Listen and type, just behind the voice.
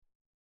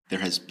There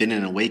has been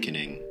an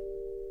awakening,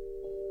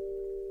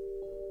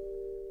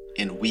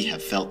 and we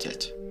have felt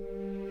it.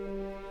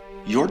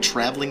 You're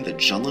traveling the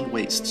Junland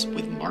Wastes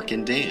with Mark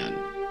and Dan,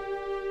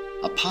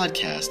 a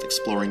podcast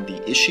exploring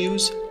the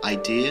issues,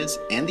 ideas,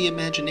 and the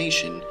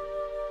imagination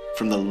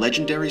from the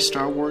legendary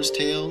Star Wars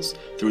tales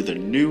through the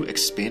new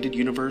expanded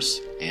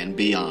universe and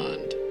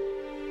beyond.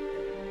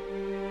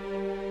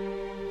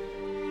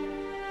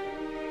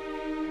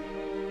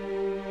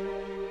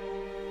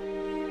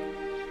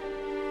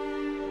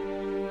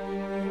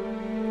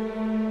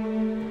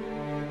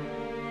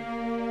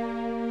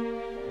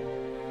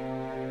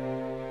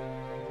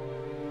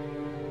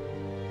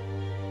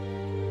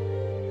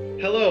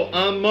 Hello,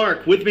 I'm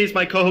Mark. With me is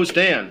my co-host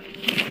Dan.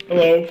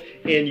 Hello.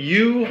 And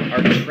you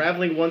are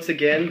traveling once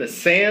again the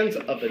sands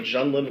of the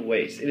Junland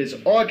Wastes. It is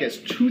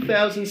August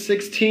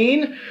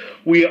 2016.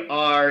 We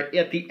are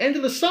at the end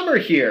of the summer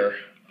here.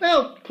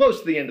 Well,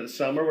 close to the end of the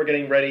summer. We're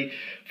getting ready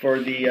for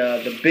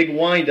the big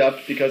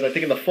wind-up because I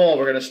think in the fall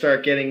we're going to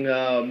start getting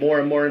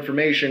more and more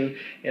information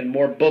and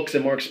more books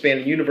and more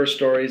expanded universe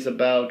stories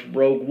about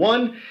Rogue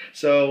One.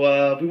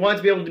 So we wanted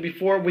to be able to,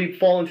 before we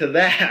fall into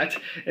that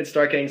and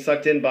start getting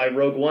sucked in by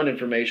Rogue One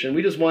information,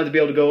 we just wanted to be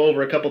able to go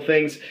over a couple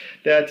things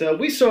that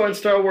we saw in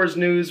Star Wars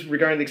news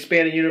regarding the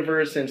expanded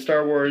universe and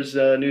Star Wars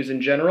news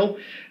in general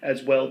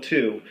as well,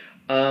 too.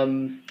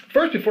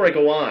 First, before I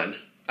go on,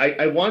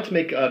 I want to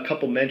make a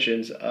couple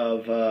mentions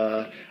of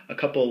a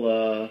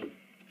couple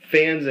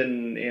fans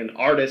and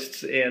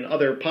artists and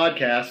other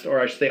podcasts, or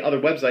I should say other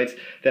websites,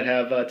 that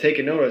have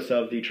taken notice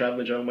of the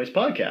Traveling Junland Wastes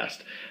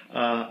podcast.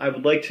 I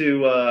would like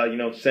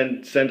to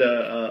send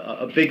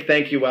a big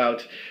thank you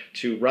out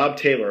to Rob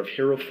Taylor of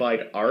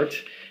Herofied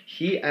Art.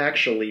 He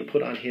actually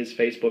put on his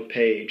Facebook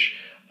page,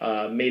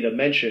 made a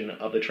mention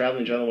of the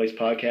Traveling Junland Wastes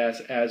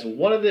podcast as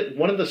one of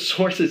the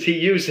sources he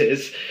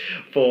uses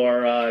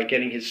for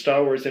getting his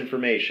Star Wars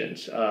information.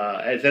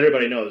 As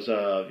everybody knows,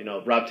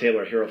 Rob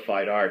Taylor,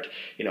 Herofied Art,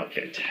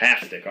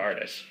 fantastic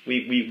artist.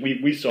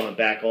 We saw him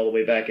all the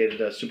way back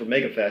at Super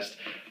Mega Fest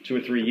 2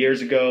 or 3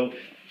 years ago.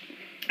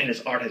 And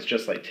his art has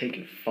just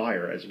taken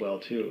fire as well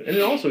too. And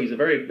then also he's he's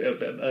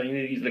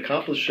an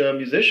accomplished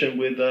musician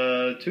with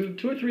 2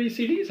 or 3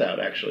 CDs out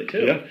actually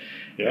too.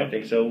 Yeah. I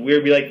think so.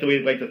 We'd like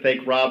to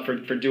thank Rob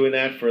for doing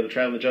that for the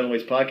Traveling Junland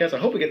Wastes podcast. I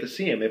hope we get to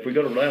see him. If we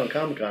go to Rhode Island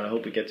Comic Con, I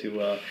hope we get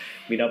to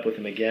meet up with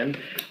him again.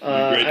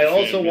 I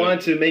also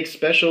wanted to make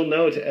special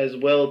note as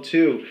well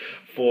too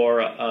for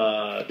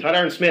Todd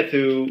Aaron Smith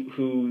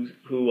who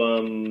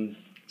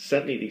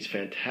sent me these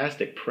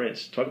fantastic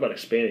prints. Talk about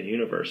expanded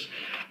universe.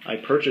 I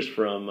purchased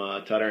from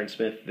Todd Aaron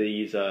Smith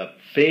these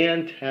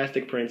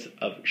fantastic prints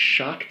of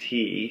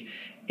Shakti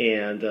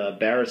and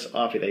Barris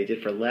Offee that he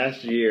did for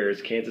last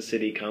year's Kansas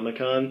City Comic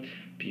Con.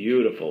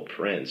 Beautiful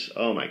prints.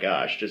 Oh my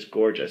gosh, just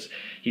gorgeous.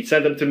 He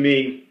sent them to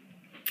me,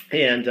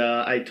 and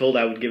I told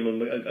I would give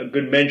him a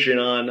good mention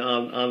on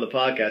the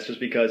podcast just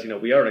because,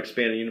 we are an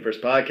expanded universe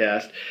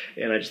podcast,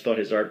 and I just thought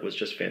his art was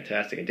just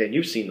fantastic. And Dan,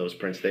 you've seen those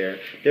prints there.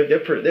 They're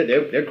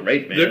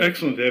great, man. They're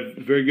excellent. They have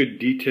very good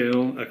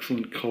detail,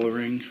 excellent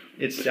coloring.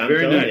 I'm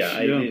very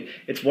nice.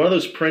 It's one of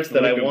those prints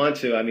that I want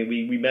to. I mean,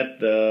 we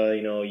met a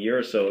year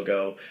or so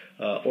ago,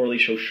 Orly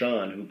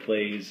Shoshan,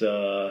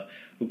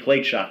 who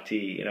played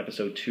Shakti in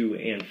episode 2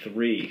 and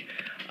 3.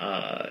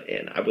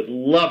 And I would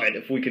love it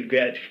if we could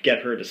get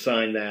her to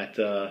sign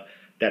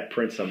that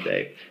print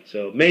someday.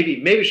 So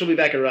maybe she'll be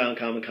back at Rhode Island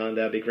Comic Con.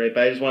 That'd be great.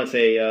 But I just want to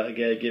say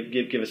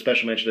give a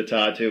special mention to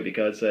Todd too,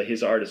 because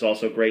his art is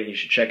also great, and you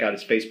should check out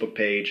his Facebook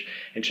page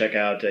and check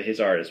out his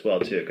art as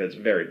well too, because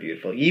it's very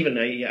beautiful. I even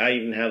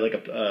have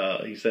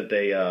he sent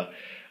a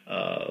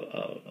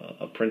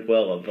print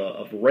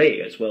of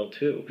Rey as well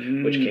too,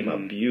 which came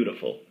out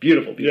beautiful.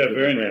 Yeah,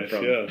 very nice.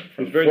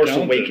 From Force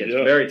Awakens,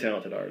 very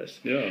talented artist.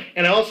 Yeah.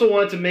 And I also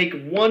wanted to make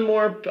give one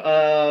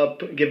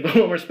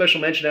more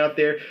special mention out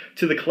there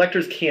to the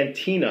Collector's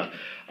Cantina.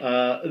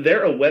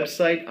 They're a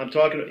website.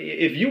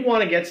 If you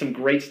want to get some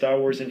great Star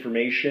Wars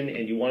information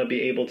and you want to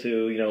be able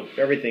to,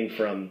 everything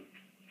from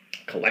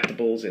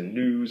collectibles and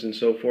news and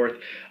so forth,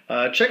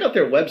 check out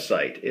their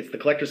website. It's the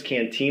Collector's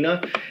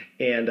Cantina,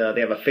 and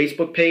they have a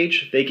Facebook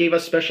page. They gave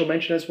us special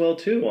mention as well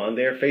too on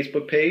their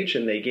Facebook page,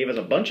 and they gave us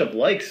a bunch of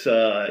likes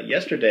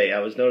yesterday. I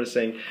was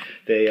noticing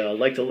they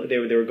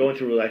were going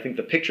through, I think,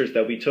 the pictures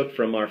that we took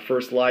from our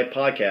first live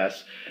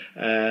podcast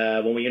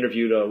when we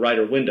interviewed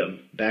Ryder Wyndham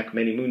back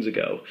many moons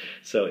ago.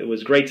 So it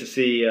was great to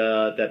see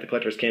that the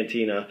Collector's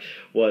Cantina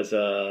was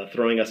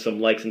throwing us some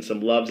likes and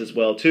some loves as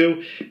well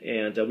too,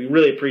 and we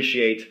really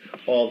appreciate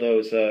all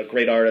those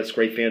great artists,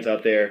 great fans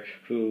out there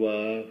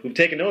who've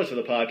taken notice of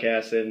the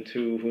podcast and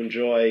who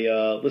enjoy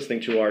listening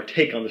to our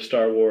take on the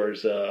Star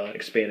Wars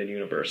expanded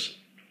universe.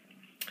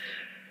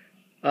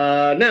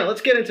 Now,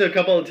 let's get into a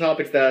couple of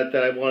topics that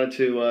I wanted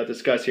to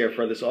discuss here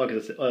for this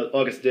August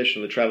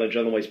edition of the Traveling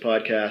Junland Wastes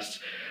podcast.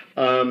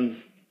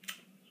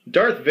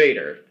 Darth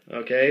Vader,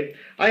 okay?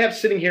 I have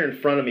sitting here in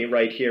front of me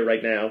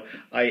right now,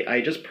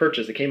 I just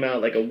purchased, it came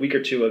out like a week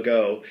or two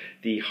ago,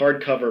 the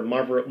hardcover,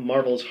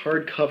 Marvel's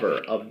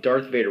hardcover of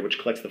Darth Vader, which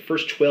collects the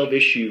first 12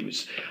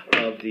 issues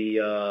of the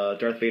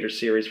Darth Vader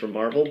series from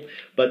Marvel.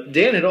 But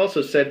Dan had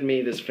also sent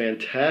me this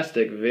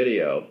fantastic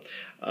video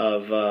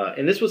of,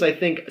 and this was, I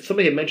think,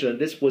 somebody had mentioned that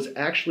this was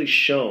actually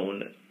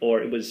shown,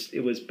 or it was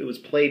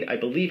played, I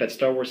believe, at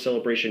Star Wars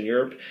Celebration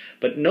Europe,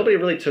 but nobody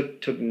really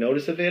took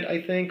notice of it, I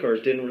think, or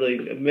didn't really.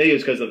 Maybe it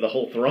was because of the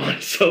whole Thrawn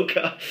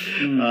Ahsoka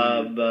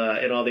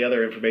and all the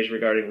other information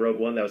regarding Rogue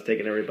One that was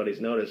taking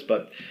everybody's notice.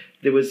 But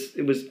they were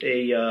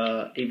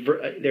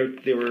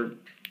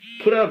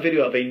put out a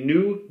video of a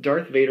new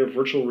Darth Vader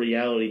virtual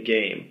reality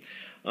game.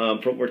 From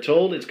what we're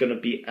told, it's going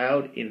to be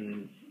out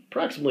in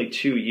approximately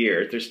 2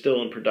 years. They're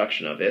still in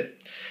production of it.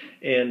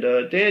 And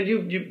Dan,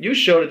 you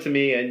showed it to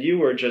me, and you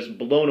were just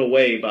blown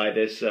away by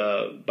this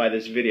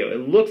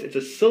video. It's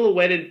a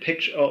silhouetted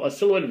picture, a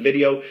silhouetted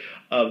video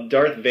of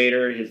Darth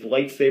Vader. His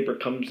lightsaber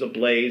comes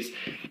ablaze,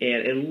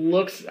 and it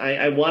looks.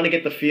 I want to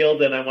get the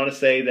feel, and I want to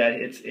say that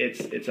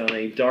it's on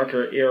a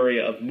darker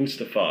area of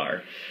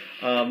Mustafar.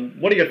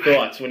 What are your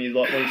thoughts when you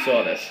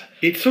saw this?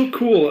 It's so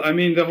cool. I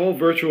mean, the whole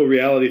virtual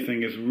reality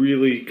thing is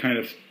really kind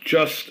of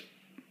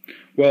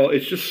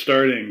it's just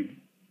starting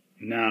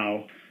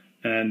now.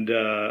 And,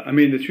 I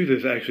mean, the truth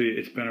is, actually,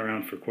 it's been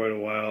around for quite a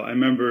while. I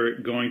remember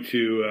going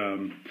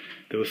to,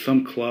 there was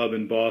some club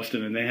in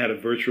Boston, and they had a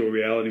virtual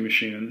reality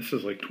machine, and this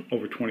is like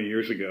over 20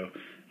 years ago.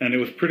 And it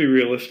was pretty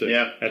realistic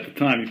at the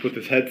time. You put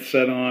this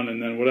headset on,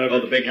 and then whatever. Oh,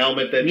 the big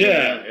helmet that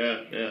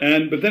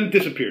yeah. But then it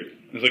disappeared.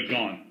 It was like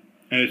gone.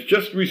 And it's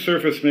just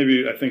resurfaced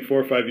maybe, I think, 4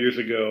 or 5 years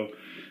ago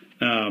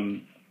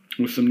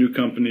with some new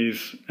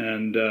companies,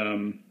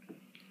 and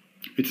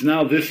it's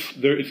now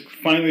it's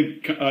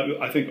finally,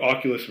 I think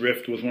Oculus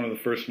Rift was one of the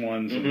first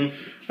ones.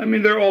 Mm-hmm. I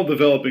mean, they're all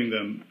developing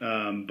them,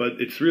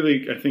 but it's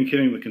really, I think,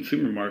 hitting the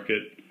consumer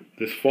market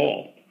this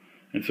fall.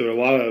 And so a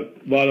lot of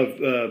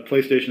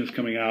PlayStations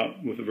coming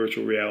out with the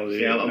virtual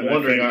reality. Yeah, I'm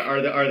wondering,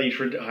 are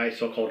the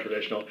so-called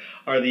traditional,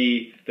 are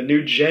the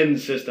new gen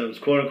systems,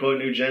 quote unquote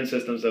new gen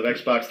systems of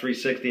Xbox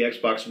 360,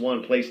 Xbox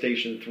One,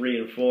 PlayStation 3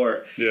 and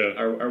 4? Yeah.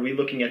 Are we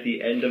looking at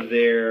the end of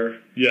their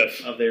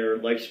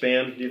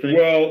lifespan? Do you think?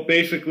 Well,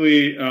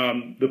 basically,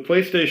 the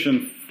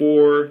PlayStation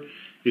 4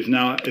 is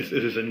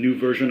a new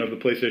version of the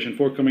PlayStation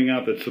 4 coming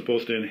out that's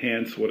supposed to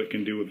enhance what it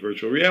can do with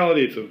virtual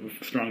reality. It's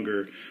a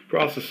stronger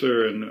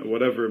processor and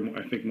whatever,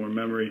 I think more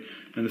memory,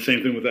 and the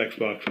same thing with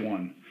Xbox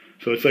One.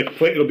 So it's like I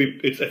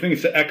think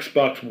it's the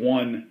Xbox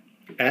One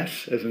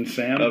S as in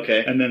Sam,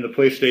 okay, and then the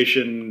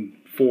PlayStation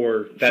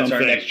 4. That's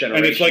something. Our next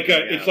generation.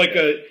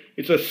 And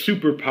it's a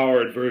super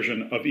powered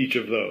version of each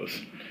of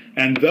those,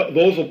 and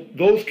those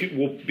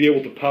will be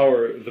able to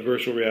power the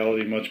virtual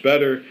reality much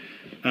better.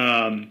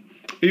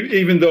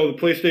 Even though the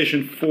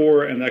PlayStation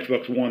 4 and the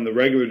Xbox One, the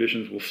regular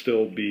editions will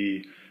still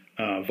be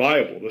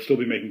viable. They'll still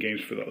be making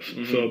games for those.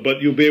 Mm-hmm. So,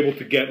 but you'll be able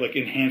to get like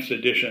enhanced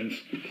editions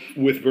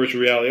with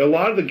virtual reality. A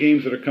lot of the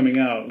games that are coming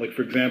out, like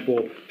for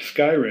example,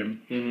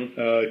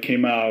 Skyrim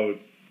came out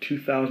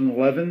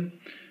 2011.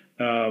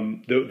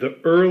 The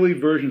early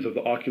versions of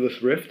the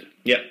Oculus Rift.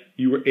 Yeah.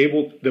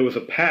 There was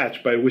a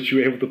patch by which you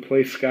were able to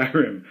play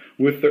Skyrim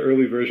with the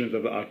early versions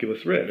of the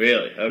Oculus Rift.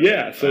 Really? Okay.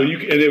 Yeah, so and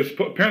it was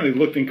apparently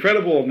looked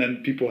incredible, and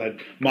then people had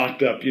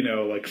mocked up,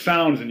 like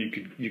sounds, and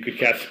you could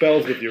cast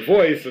spells with your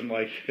voice, and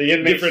like the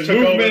inmates different took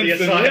movements. Over the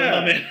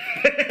asylum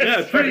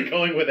Yeah, pretty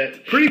going with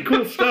it. Pretty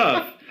cool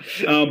stuff.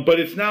 But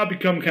it's now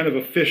become kind of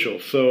official.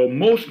 So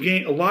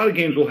a lot of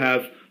games will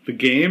have the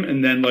game,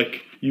 and then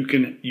like you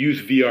can use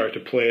VR to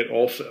play it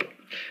also.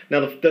 Now,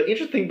 the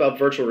interesting thing about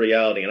virtual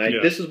reality,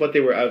 and this is what they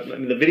were,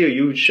 the video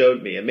you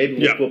showed me, and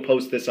maybe we'll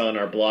post this on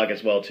our blog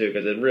as well, too,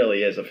 because it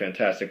really is a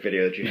fantastic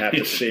video that you have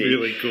to see. It's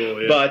really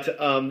cool, yeah. But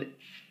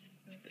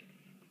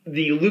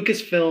the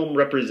Lucasfilm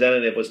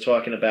representative was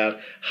talking about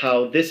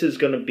how this is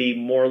going to be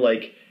more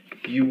like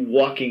you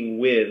walking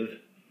with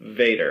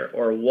Vader,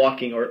 or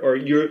walking, or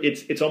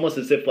it's almost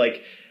as if,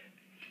 like,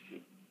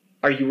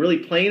 are you really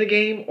playing the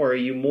game, or are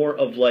you more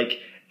of, like,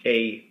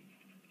 a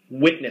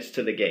witness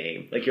to the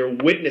game, like you're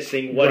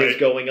witnessing what is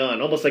going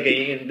on, almost like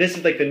this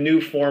is like the new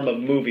form of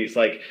movies.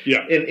 Like,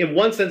 in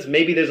one sense,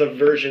 maybe there's a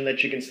version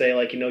that you can say,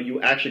 like,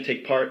 you actually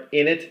take part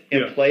in it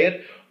and play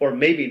it, or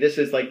maybe this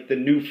is like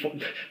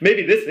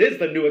maybe this is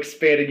the new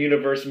expanded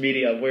universe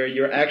media where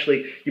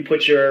you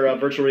put your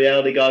virtual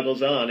reality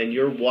goggles on and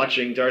you're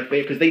watching Darth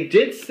Vader. Because they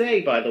did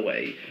say, by the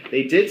way,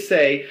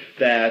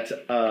 that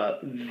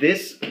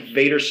this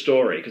Vader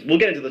story, because we'll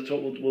get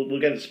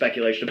into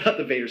speculation about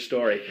the Vader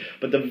story,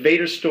 but the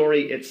Vader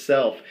story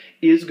itself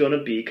is going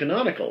to be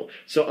canonical.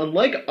 So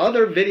unlike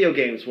other video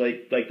games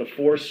like the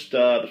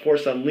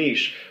Force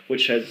Unleashed,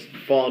 which has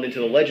fallen into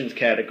the Legends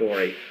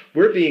category,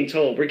 we're being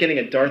told we're getting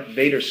a Darth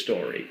Vader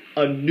story,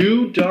 a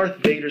new Darth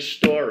Vader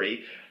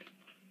story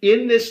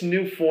in this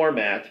new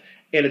format,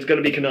 and it's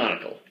going to be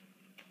canonical.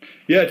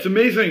 Yeah, it's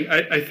amazing.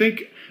 I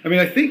think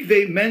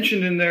they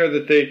mentioned in there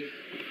that they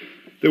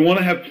want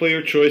to have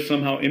player choice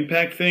somehow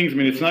impact things. I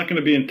mean, it's not going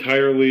to be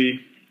entirely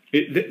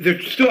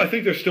I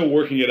think they're still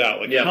working it out.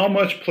 Like how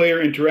much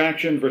player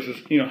interaction versus,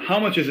 how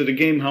much is it a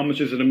game? How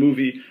much is it a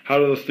movie? How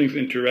do those things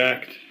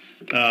interact?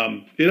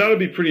 It ought to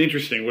be pretty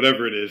interesting,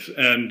 whatever it is.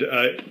 And,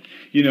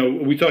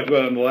 we talked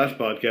about it on the last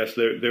podcast.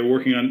 They've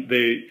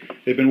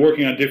been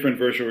working on different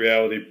virtual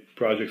reality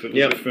projects at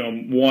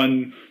Lucasfilm.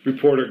 One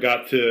reporter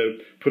got to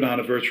put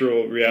on a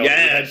virtual reality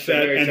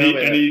headset, and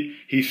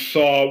he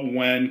saw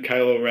when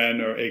Kylo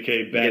Ren, or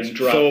A.K.A. Ben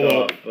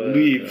Solo,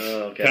 leaves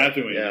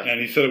Tatooine,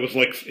 and he said it was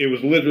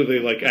literally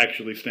like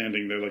actually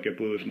standing there, like it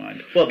blew his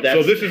mind. So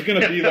this is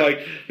going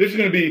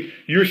to be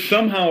you're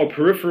somehow a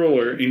peripheral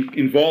or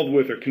involved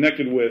with or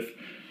connected with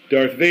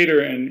Darth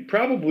Vader, and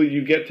probably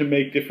you get to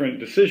make different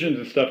decisions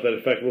and stuff that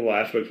affect little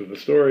aspects of the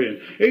story,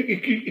 and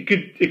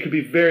it could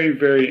be very,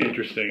 very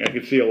interesting. I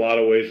could see a lot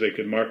of ways they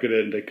could market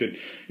it, and they could,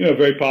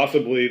 very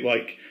possibly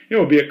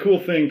it'd be a cool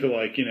thing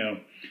to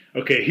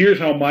okay, here's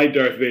how my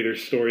Darth Vader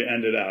story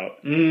ended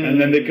out,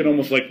 and then they could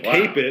almost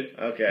tape it,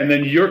 and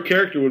then your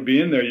character would be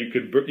in there.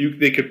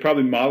 They could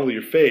probably model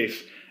your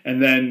face,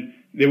 and then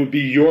it would be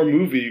your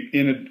movie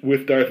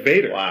with Darth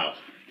Vader. Wow.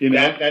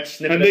 That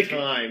snippet of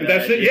time.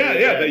 That's it.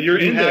 That you're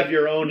in. You have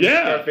your own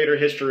Darth Vader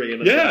history.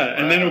 And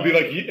then it would be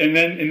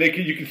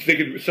they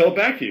could sell it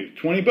back to you,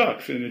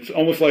 $20, and it's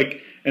almost like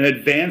an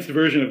advanced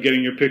version of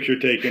getting your picture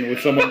taken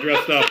with someone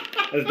dressed up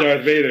as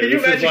Darth Vader. Can you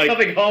imagine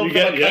coming home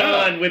from a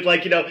con with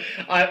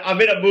I'm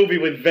in a movie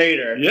with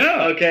Vader.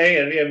 Yeah. Okay,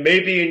 and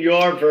maybe in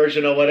your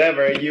version or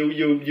whatever,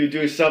 you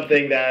do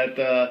something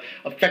that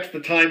affects the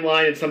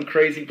timeline in some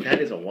crazy. That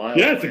is a wild.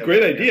 Yeah, it's a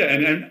great idea,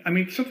 and I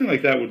mean something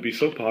like that would be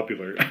so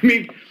popular. I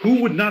mean,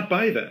 who would not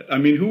buy that? I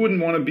mean, who wouldn't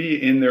want to be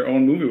in their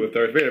own movie with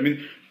Darth Vader? I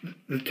mean,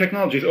 the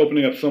technology is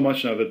opening up so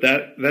much now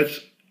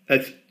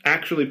that's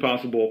actually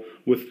possible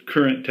with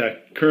current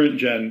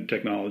gen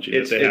technology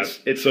that they have.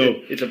 It's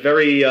a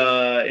very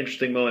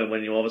interesting moment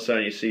when all of a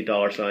sudden you see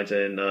dollar signs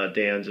in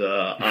Dan's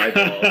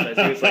eyeballs.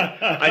 It's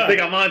like, I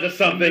think I'm onto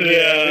something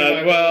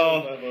here.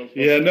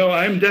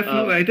 I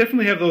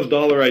definitely have those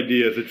dollar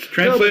ideas. It's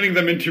translating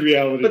them into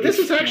reality. But this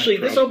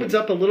opens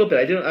up a little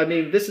bit. I'm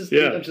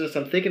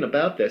thinking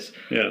about this.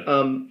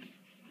 Yeah.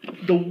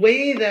 The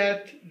way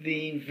that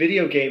the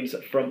video games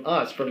from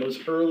those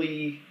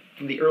early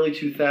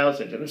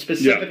 2000s, and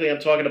specifically I'm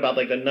talking about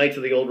the Knights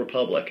of the Old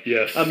Republic.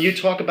 Yes. You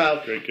talk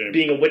about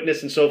being a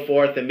witness and so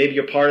forth, and maybe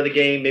you're part of the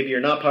game, maybe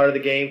you're not part of the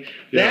game.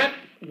 That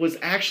was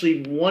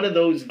actually one of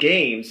those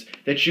games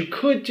that you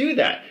could do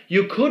that.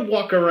 You could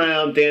walk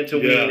around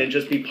Dantooine and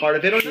just be part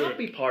of it or not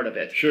be part of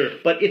it. Sure.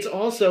 But it's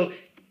also,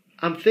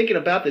 I'm thinking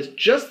about this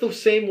just the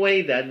same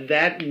way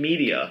that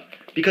media,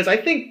 because I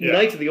think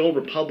Knights of the Old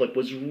Republic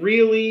was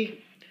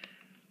really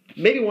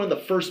maybe one of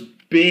the first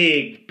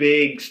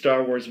big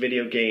Star Wars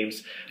video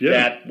games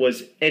that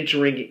was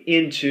entering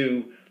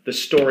into the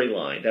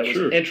storyline, that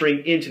was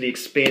entering into the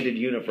expanded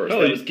universe,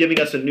 that was giving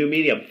us a new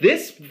medium.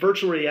 This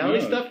virtual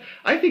reality stuff,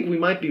 I think we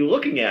might be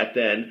looking at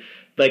then,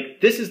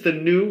 this is the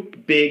new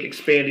big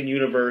expanded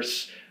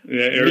universe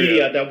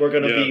media that we're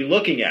going to be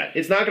looking at.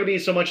 It's not going to be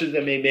so much as,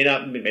 maybe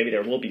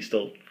there will be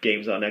still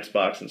games on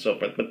Xbox and so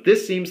forth, but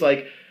this seems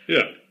like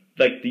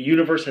the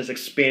universe has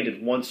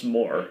expanded once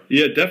more.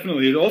 Yeah,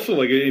 definitely. It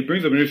also it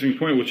brings up an interesting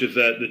point, which is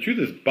that the truth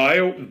is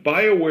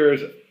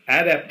BioWare's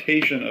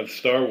adaptation of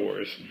Star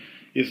Wars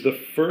is the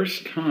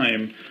first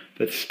time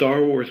that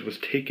Star Wars was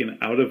taken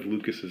out of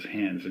Lucas's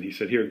hands, and he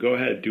said, "Here, go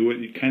ahead, do what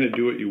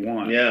you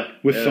want,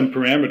 with some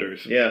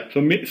parameters." Yeah.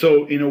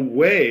 So in a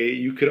way,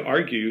 you could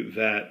argue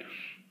that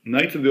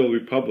Knights of the Old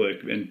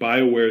Republic and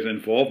BioWare's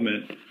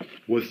involvement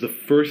was the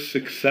first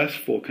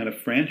successful kind of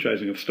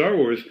franchising of Star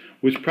Wars,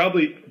 which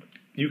probably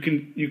you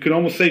can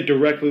almost say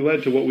directly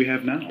led to what we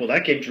have now. Well,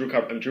 that gave Drew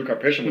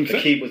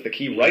Karpyshyn was the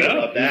key writer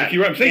of that. He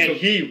did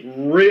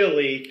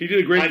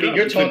a great job.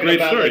 You're talking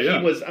about he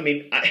was.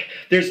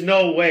 There's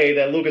no way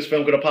that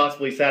Lucasfilm could have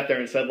possibly sat there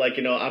and said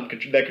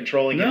they're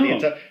controlling it. The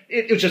entire.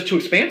 It was just too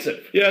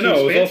expansive. Yeah,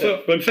 no. It was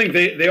also. But I'm saying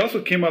they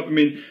also came up.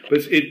 Meaning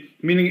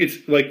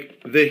it's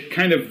like the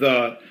kind of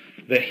the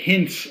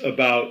hints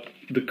about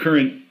the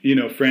current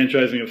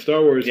franchising of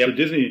Star Wars to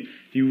Disney.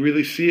 You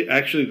really see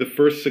actually the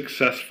first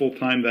successful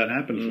time that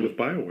happens with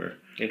BioWare.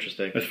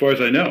 Interesting. As far as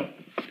I know,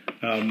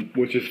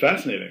 which is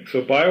fascinating.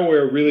 So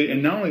BioWare really,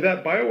 and not only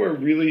that, BioWare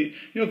really,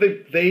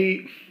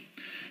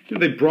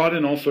 they brought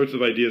in all sorts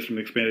of ideas from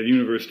the expanded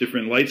universe,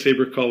 different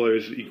lightsaber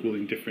colors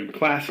equaling different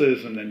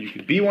classes, and then you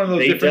could be one of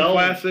those different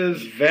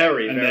classes. And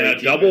then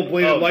a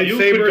double-bladed lightsaber. You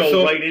could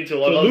go right into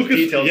all those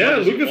details. Yeah,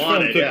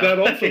 Lucasfilm took that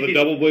also, the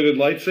double-bladed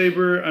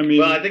lightsaber.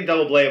 I think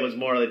double-bladed was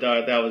more like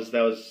Darth.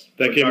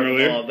 That came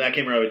earlier. Maul. That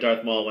came earlier with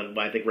Darth Maul when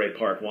I think Ray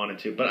Park wanted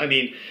to. But I'm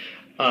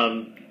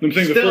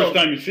saying the first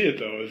time you see it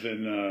though is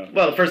in.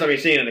 The first time you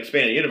see it in an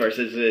expanded universe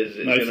is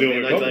Knights of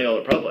the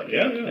Old Republic.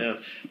 Yeah.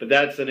 But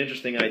that's an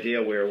interesting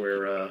idea where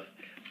we're.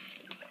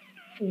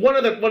 One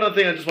other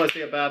thing I just want to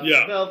say about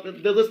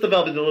let's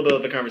develop into a little bit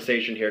of a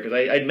conversation here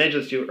because I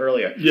mentioned this to you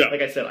earlier. Yeah.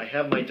 Like I said, I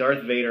have my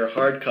Darth Vader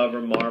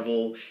hardcover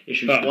Marvel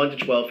issues 1 to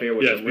 12 here,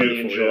 which I'm really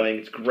enjoying.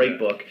 It's a great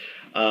book.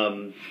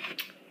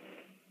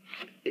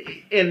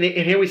 and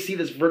here we see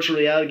this virtual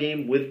reality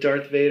game with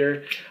Darth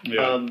Vader.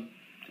 Yeah.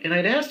 And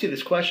I'd asked you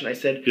this question. I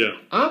said, Yeah.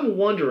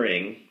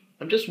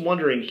 I'm just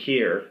wondering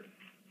here,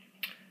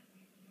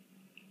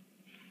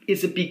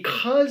 is it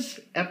because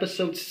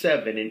episode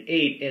 7 and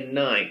 8 and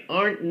 9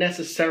 aren't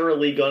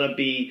necessarily going to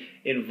be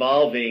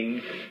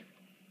involving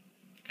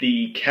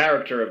the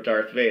character of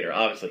Darth Vader?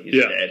 Obviously,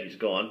 he's dead. He's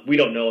gone. We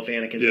don't know if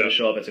Anakin's going to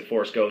show up as a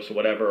Force ghost or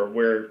whatever, or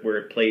where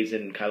it plays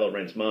in Kylo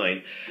Ren's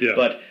mind. Yeah.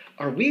 But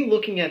are we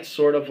looking at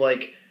sort of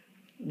like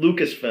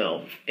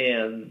Lucasfilm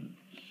and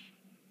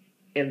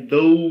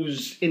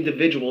those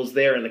individuals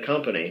there in the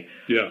company?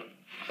 Yeah.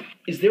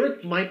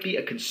 Might be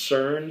a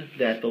concern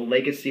that the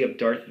legacy of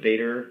Darth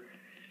Vader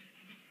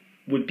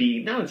would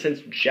be, not in a sense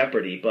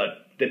jeopardy,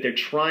 but that they're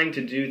trying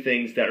to do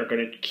things that are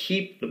going to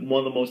keep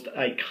one of the most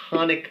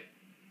iconic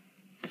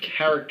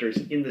characters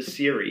in the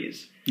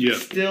series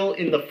still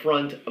in the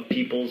front of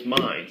people's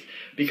minds?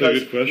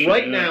 Because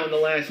now in the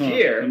last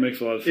year, that makes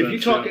a lot of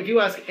sense. If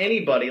you ask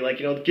anybody, like,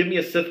 give me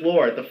a Sith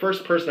Lord, the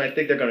first person I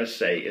think they're going to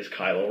say is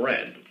Kylo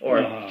Ren,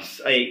 or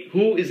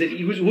who's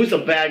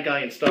the bad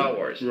guy in Star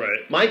Wars?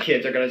 Right. My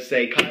kids are going to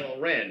say Kylo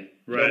Ren,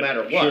 no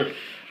matter what. Sure.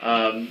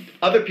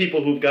 Other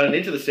people who've gotten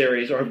into the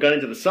series or have gotten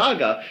into the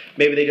saga,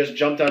 maybe they just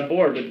jumped on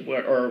board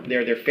or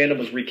their fandom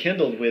was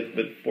rekindled with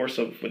Force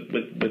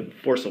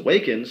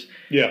Awakens.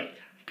 Yeah.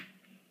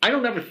 I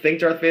don't ever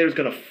think Darth Vader is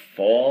going to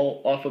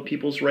fall off of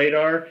people's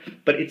radar,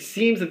 but it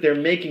seems that they're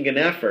making an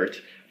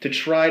effort to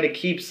try to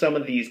keep some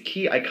of these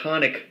key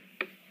iconic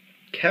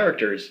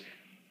characters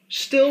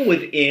still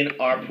within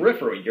our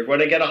periphery. You're going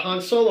to get a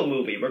Han Solo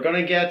movie. We're going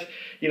to get,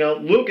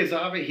 Luke is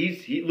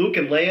obvious. Luke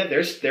and Leia.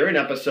 They're in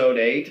Episode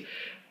 8.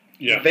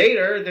 Yeah.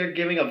 Vader, they're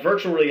giving a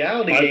virtual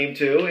reality game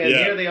to, and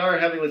here they are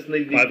having this.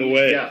 By the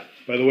way,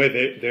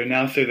 they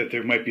now say that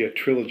there might be a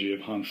trilogy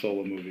of Han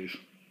Solo movies.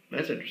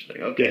 That's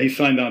interesting. Okay. Yeah, he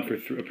signed on for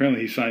 3.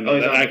 Apparently, he signed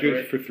on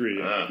for 3.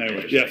 Yeah.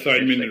 Anyway, sorry, I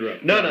didn't mean to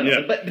interrupt. No.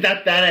 Yeah. But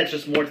that adds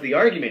just more to the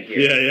argument here.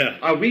 Yeah.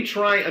 Are we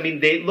trying? I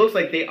mean, it looks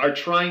like they are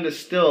trying to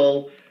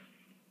still.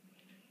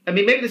 I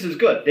mean, maybe this is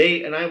good.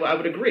 I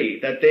would agree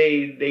that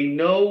they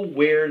know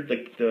where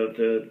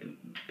the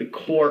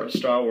core of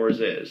Star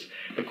Wars is.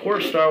 The core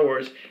of Star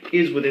Wars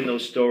is within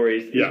those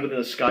stories, is within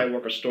the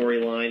Skywalker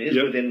storyline,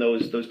 is within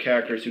those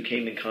characters who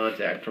came in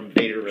contact, from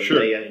Vader and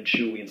Leia and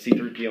Chewie and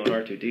C-3PO and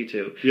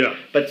R2-D2. Yeah.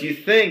 But do you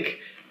think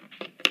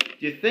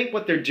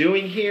what they're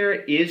doing here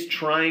is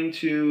trying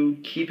to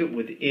keep it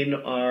within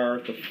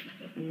a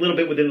little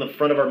bit within the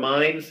front of our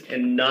minds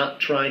and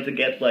not trying to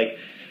get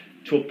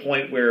to a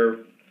point where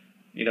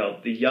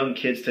the young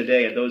kids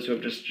today and those who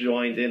have just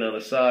joined in on the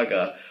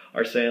saga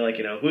are saying,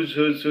 who's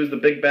the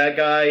big bad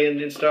guy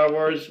in Star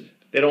Wars?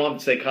 They don't want them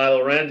to say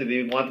Kylo Ren. Do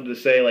they want them to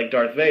say,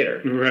 Darth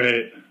Vader?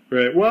 Right.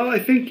 Well, I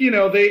think, they're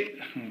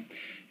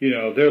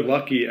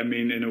lucky. I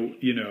mean,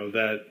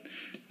 that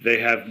they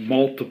have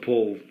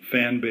multiple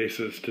fan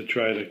bases to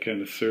try to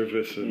kind of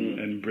service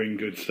and bring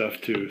good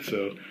stuff to.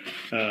 So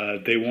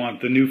they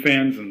want the new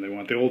fans and they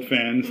want the old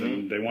fans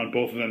and they want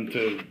both of them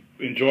to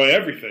enjoy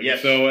everything,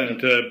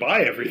 to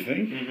buy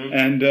everything,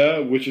 and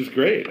which is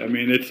great. I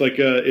mean, it's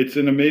it's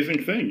an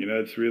amazing thing.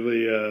 It's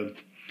really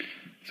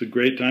it's a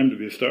great time to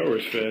be a Star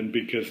Wars fan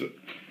because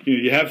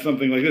you have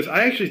something like this.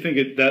 I actually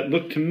think that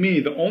looked to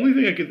me the only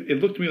thing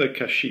it looked to me like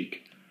Kashyyyk.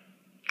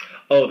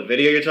 Oh, the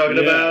video you're talking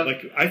about?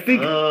 I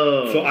think.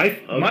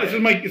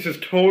 This is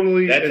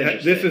totally.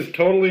 This is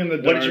totally in the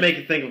dark. What did you make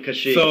you think of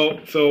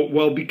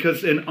Kashyyyk?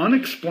 Because in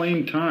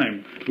unexplained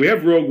time, we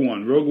have Rogue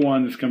One. Rogue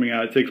One is coming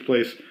out. It takes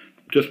place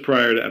just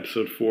prior to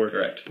Episode 4.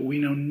 Correct. But we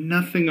know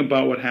nothing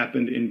about what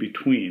happened in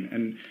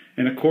between.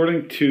 And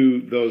according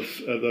to those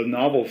the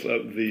novels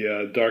of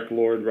the Dark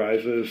Lord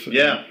Rises,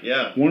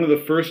 one of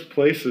the first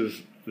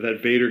places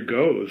that Vader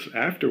goes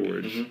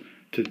afterwards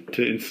to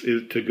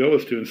go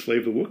is to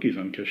enslave the Wookiees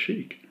on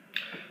Kashyyyk.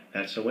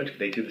 That's so interesting.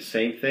 They do the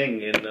same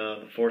thing in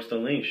The Force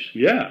Unleashed.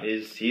 Yeah.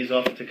 He's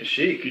off to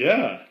Kashyyyk.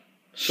 Yeah.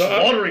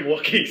 Slaughtering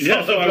Wookiees.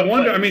 Yeah, so I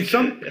wonder. I mean,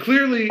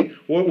 clearly,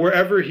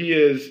 wherever he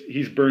is,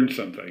 he's burned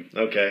something.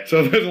 Okay.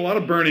 So there's a lot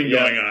of burning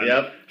going on.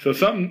 Yep. So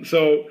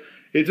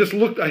it just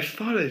looked. I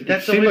thought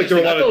it seemed like there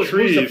were a lot of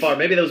trees.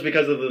 Maybe that was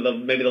because of the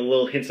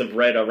little hints of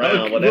red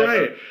around, whatever.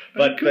 Right.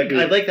 But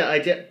I like that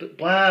idea.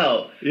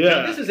 Wow. Yeah.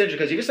 Now, this is interesting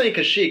because you're saying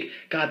Kashyyyk.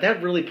 God,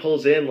 that really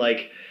pulls in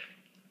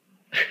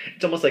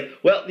it's almost like,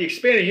 well, the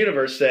expanded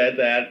universe said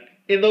that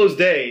in those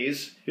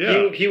days,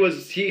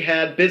 he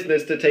had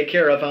business to take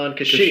care of on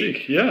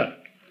Kashyyyk. Yeah.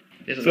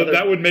 So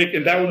that would make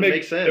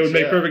sense. It would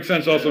make perfect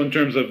sense also in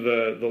terms of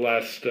the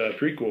last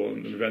prequel,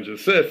 Revenge of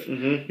the Sith.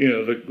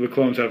 The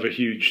clones have a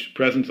huge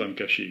presence on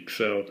Kashyyyk.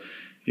 So,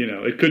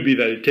 it could be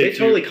that it takes.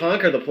 They totally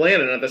conquer the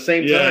planet, and at the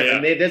same time,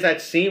 and there's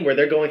that scene where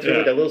they're going through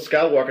with a little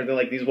Skywalker, and they're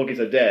like, "These Wookiees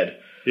are dead."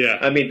 Yeah.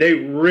 I mean, they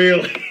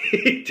really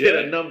did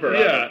a number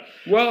on it.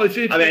 Well, I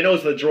know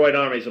it's the droid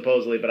army,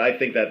 supposedly, but I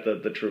think that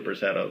the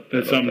troopers had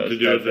something to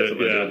do with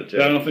it.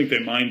 I don't think they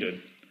minded.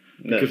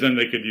 Because then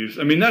they could use...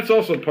 I mean, that's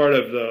also part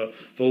of the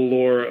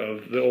lore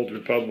of the Old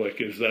Republic,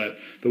 is that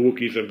the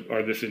Wookiees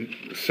are this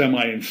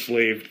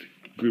semi-enslaved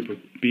group of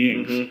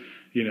beings.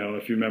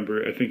 if you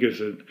remember, I think it's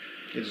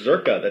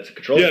Zerka that's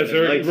controlling the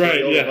Knights of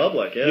the Old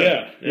Republic.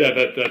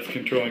 That's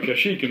controlling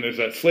Kashyyyk, and there's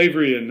that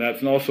slavery, and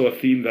that's also a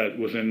theme that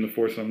was in The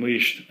Force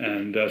Unleashed.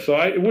 And so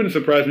it wouldn't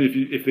surprise me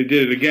if they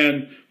did it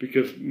again,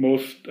 because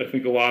I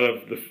think a lot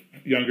of the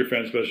younger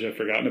fans especially have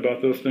forgotten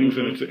about those things,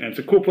 and it's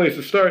a cool place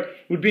to start.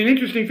 It would be an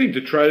interesting thing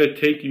to try to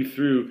take you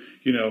through,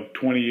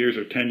 20 years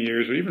or 10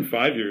 years or even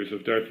 5 years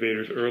of Darth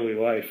Vader's early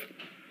life.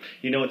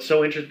 It's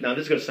so interesting. Now,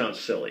 this is going to sound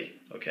silly.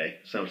 Okay,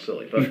 sounds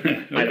silly, but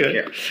okay. I don't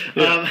care.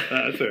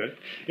 That's all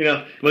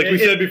right. Like we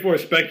said before,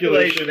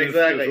 speculation is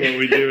what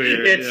we do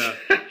here.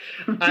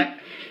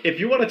 If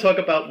you want to talk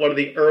about one of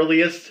the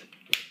earliest,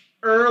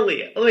 I'm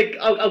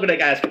going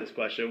to ask you this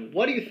question.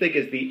 What do you think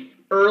is the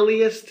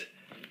earliest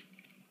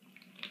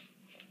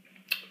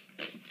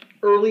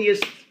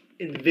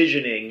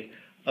envisioning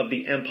of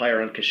the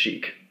Empire on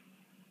Kashyyyk?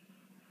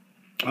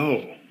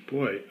 Oh,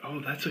 boy. Oh,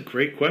 that's a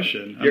great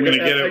question. I'm going to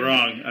get it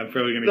wrong. I'm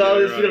probably going to get it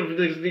wrong.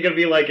 You're going to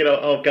be like,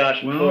 oh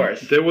gosh, of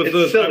course.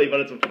 It's silly,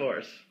 but it's of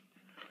course.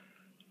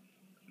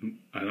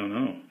 I don't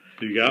know.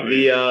 You got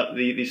me.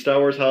 The Star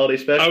Wars Holiday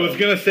Special. I was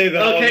going to say the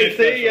Holiday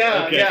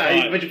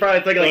Special. But you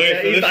probably think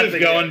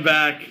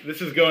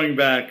this is going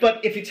back.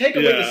 But if you take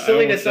away the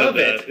silliness of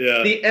it,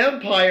 the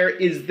Empire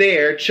is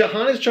there.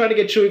 Han is trying to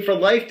get Chewie for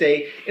Life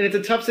Day, and it's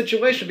a tough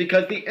situation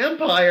because the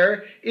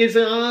Empire is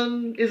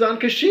on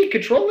Kashyyyk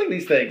controlling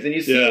these things, and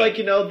you see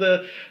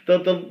the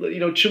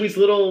Chewie's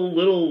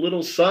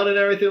little son and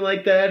everything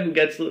like that, who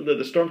gets the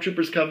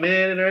stormtroopers come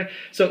in, and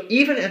so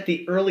even at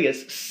the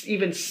earliest,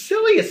 even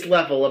silliest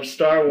level of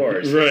Star Wars.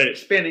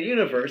 Expanded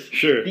universe.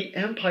 Sure. The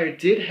Empire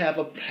did had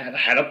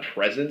a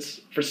presence.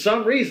 For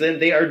some reason,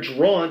 they are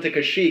drawn to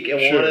Kashyyyk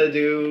and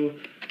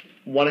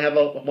want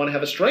to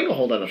have a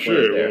stranglehold on the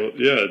planet there. Well,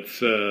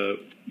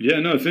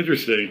 it's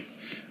interesting.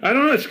 I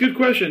don't know. It's a good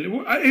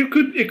question. It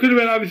could have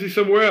been obviously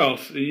somewhere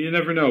else. You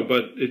never know,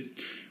 but it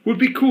would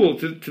be cool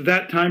to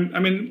that time. I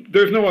mean,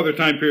 there's no other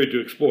time period to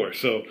explore.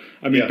 So,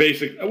 I mean,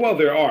 well,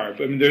 there are.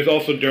 But I mean, there's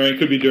also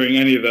could be during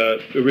any of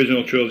the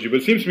original trilogy.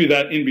 But it seems to me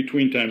that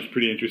in-between time is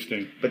pretty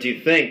interesting. But do you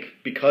think,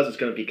 because it's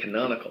going to be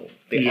canonical,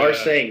 they are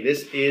saying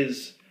this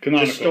is...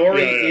 Canonical. The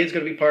story is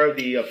going to be part of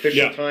the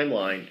official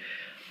timeline.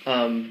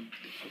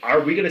 Are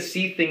we going to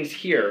see things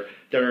here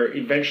that are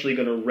eventually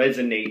going to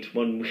resonate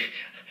when we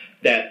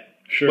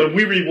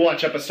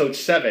rewatch episode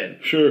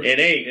 7 and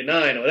 8 and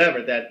 9 or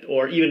whatever,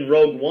 or even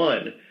Rogue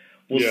One?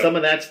 Will some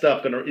of that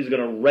stuff is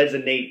going to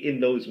resonate in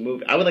those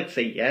movies? I would like to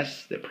say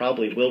yes. That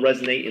probably will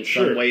resonate in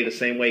some way, the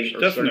same way,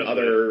 or certain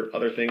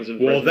other things.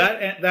 Well,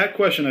 that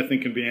question I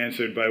think can be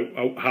answered by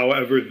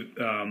however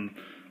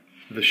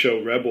the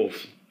show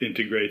Rebels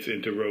integrates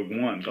into Rogue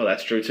One. Oh,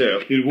 that's true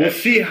too. We'll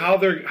see how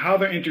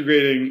they're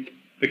integrating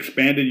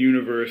expanded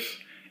universe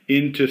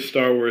into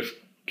Star Wars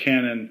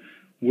canon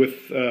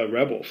with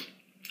Rebels.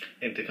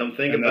 And to come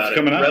think about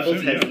it,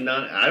 Rebels has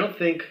not. I don't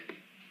think.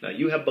 Now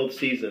you have both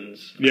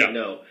seasons. Yeah. I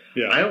know.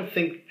 Yeah. I don't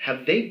think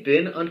have they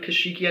been on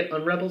Kashyyyk yet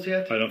on Rebels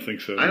yet. I don't think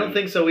so. I don't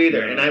think so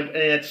either. No. And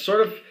it's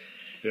sort of.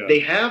 Yeah.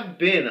 They have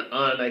been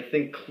on, I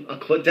think,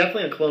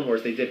 definitely on Clone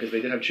Wars. They did because they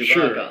did have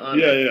Chewbacca on.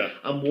 Yeah.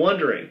 I'm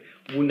wondering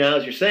now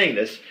as you're saying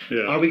this,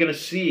 are we going to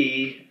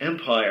see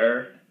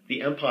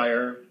the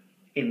Empire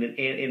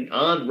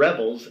on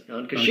Rebels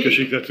on Kashyyyk? On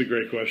Kashyyyk, that's a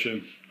great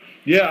question.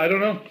 Yeah, I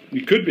don't know.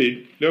 It could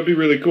be. That would be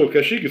really cool.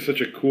 Kashyyyk is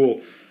such a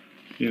cool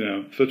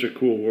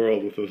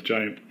world with those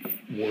giant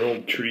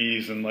world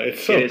trees and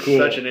it's so cool. It's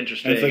such an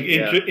interesting. And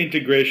it's like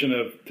integration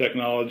of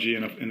technology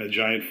in a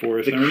giant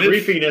forest. The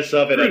creepiness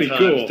of it at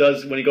times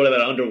does when you go to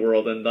that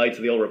underworld and Knights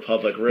of the Old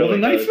Republic. Really, well, the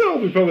Knights of the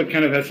Old Republic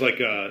kind of has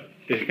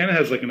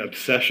an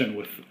obsession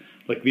with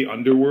like the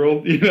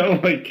underworld. It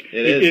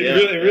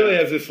really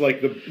has this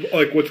like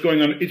what's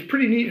going on. It's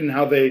pretty neat in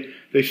how they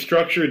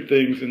structured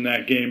things in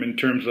that game in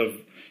terms of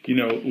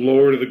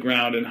lower to the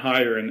ground and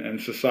higher and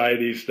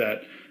societies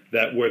that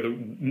where the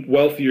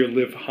wealthier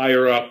live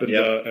higher up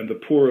and the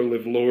poorer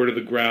live lower to the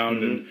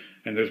ground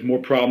and there's more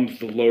problems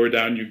the lower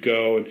down you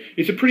go, and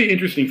it's a pretty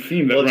interesting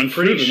theme that runs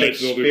through the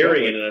Knights of the Old Republic.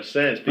 Shakespearean in a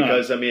sense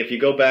because I mean if you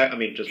go back, I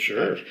mean just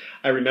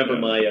I remember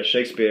my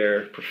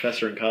Shakespeare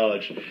professor in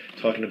college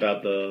talking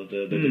about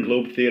the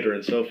Globe Theater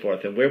and so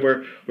forth, and where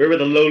were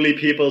the lowly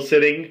people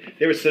sitting?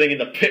 They were sitting in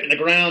the pit in the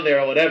ground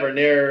there or whatever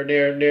near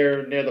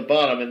the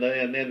bottom, and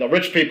the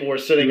rich people were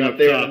sitting up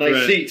there in the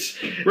nice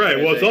seats. Right.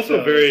 Well, it's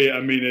also very.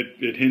 I mean,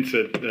 it hints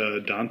at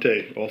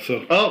Dante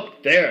also. Oh,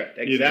 there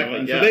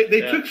exactly. So they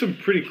took some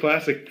pretty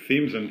classic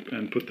themes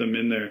and put them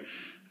in there.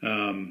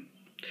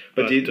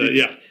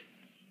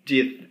 Do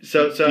you?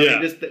 So I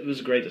mean, this was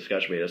a great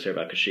discussion we had here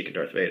about Kashyyyk and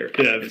Darth Vader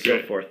and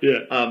so forth.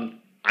 Yeah.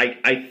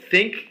 I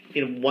think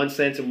in one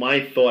sense, and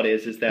my thought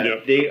is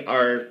that they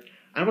are.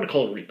 I don't want to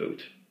call it a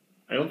reboot.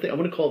 I want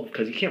to call it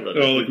because you can't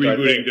really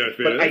rebooting Darth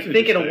Vader. But I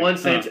think in one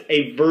sense,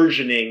 a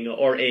versioning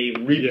or a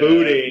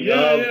rebooting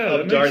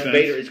of Darth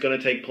Vader is going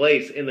to take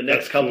place in the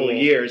next couple of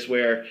years,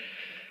 where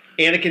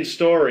Anakin's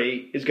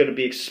story is going to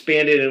be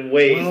expanded in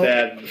ways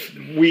that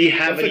we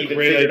haven't even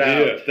figured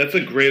out. That's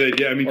a great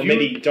idea. I mean, or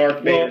maybe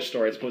Darth Vader's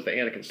story as opposed to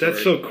Anakin's story.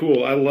 That's so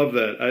cool. I love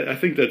that. I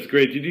think that's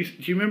great. Do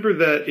you remember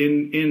that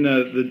in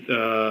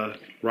the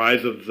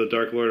Rise of the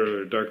Dark Lord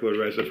or Dark Lord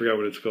Rise? I forgot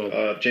what it's called.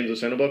 James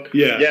Luceno book?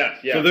 Yeah.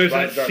 So there's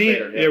Rise that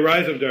scene.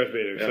 Rise of Darth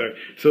Vader. Yeah. Sorry.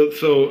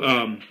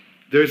 So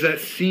there's that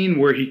scene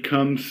where he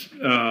comes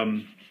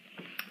to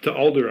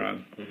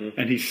Alderaan,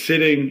 and he's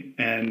sitting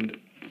and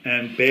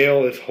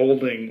Bail is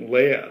holding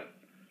Leia.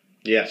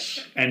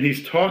 Yes. And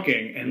he's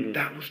talking, and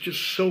that was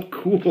just so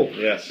cool.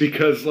 Yes.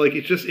 Because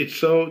it's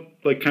so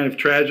kind of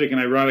tragic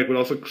and ironic, but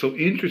also so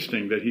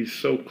interesting that he's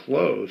so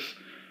close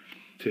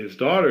to his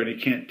daughter, and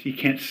he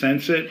can't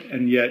sense it,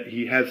 and yet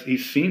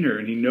he's seen her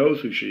and he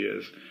knows who she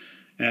is.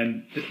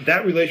 And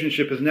that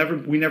relationship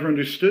we never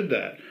understood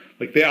that.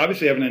 Like, they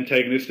obviously have an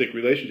antagonistic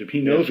relationship. He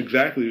knows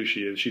exactly who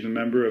she is. She's a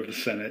member of the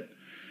Senate.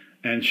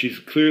 And she's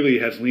clearly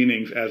has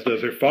leanings, as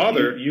does her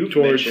father. You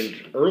towards,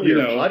 mentioned earlier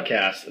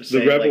podcasts of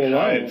saying, the Rebel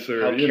Alliance,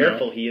 how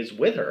careful he is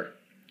with her.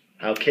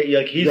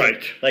 He's right.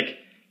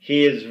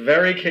 He is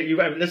very.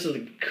 This is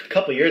a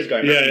couple of years ago. I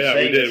remember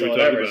saying this or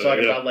whatever.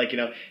 Talking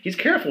about he's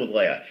careful with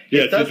Leia.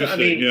 It's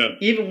interesting.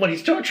 Even when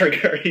he's torturing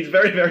her, he's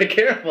very, very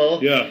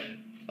careful. Yeah.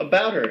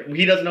 About her.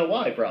 He doesn't know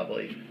why,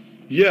 probably.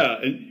 Yeah,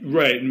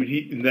 right. I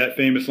mean, in that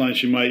famous line,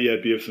 "She might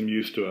yet be of some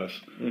use to us."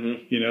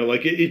 Mm-hmm.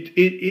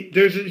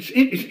 It's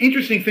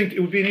interesting thing. It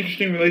would be an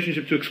interesting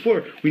relationship to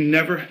explore. We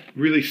never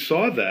really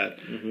saw that.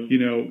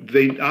 Mm-hmm.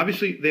 They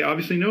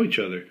obviously know each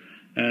other,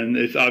 and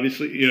it's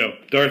obviously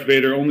Darth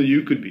Vader. Only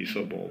you could be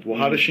so bold. Well,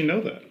 how does she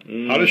know that?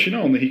 How does she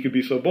know only he could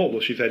be so bold?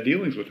 Well, she's had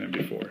dealings with him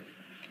before.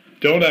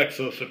 Don't act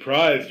so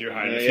surprised, Your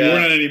Highness. You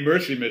weren't on any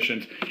mercy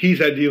missions. He's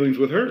had dealings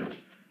with her.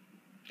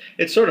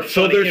 It's sort of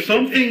funny.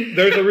 So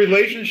there's a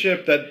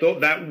relationship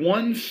that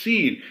one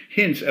scene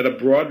hints at a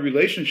broad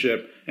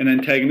relationship, an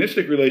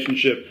antagonistic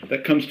relationship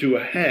that comes to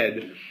a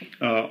head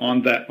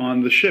on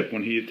the ship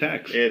when he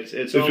attacks. It's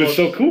just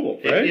so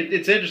cool, right?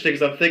 It's interesting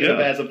because as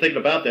I'm thinking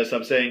about this,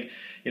 I'm saying,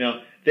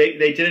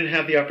 they didn't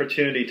have the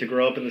opportunity to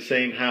grow up in the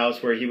same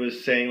house where he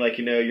was saying,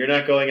 you're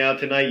not going out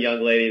tonight,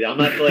 young lady. I'm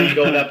not letting you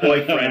go with that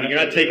boyfriend.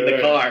 You're not taking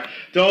the car.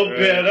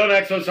 Don't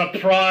act so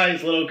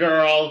surprised, little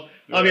girl.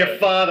 I'm your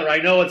father. I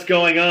know what's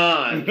going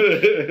on.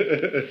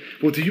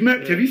 Well,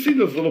 have you seen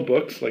those little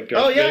books? I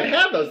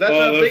have those. That's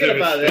what I'm thinking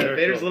about.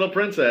 Vader's Little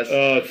Princess.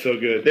 Oh, it's so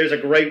good. There's a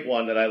great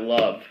one that I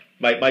love.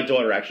 My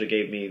daughter actually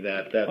gave me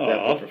that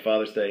book for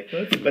Father's Day.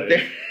 But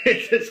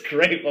there's this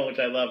great one, which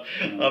I love,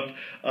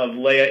 of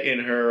Leia in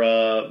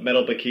her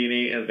metal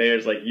bikini, and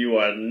Vader's like, "You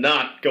are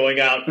not going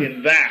out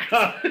in that."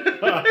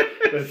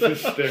 That's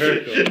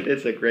hysterical.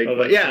 It's a great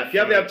book. Yeah, if you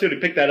have the opportunity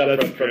to pick that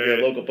up from your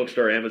local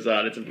bookstore or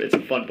Amazon, it's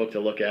a fun book to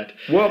look at.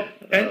 Well,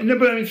 but I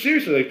mean,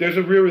 seriously, there's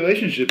a real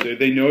relationship there.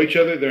 They know each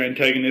other. They're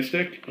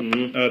antagonistic.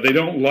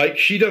 Mm-hmm.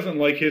 She doesn't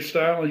like his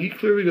style, and he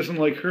clearly doesn't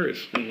like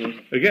hers.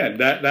 Mm-hmm. Again,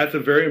 that's a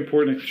very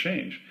important exchange.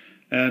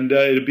 And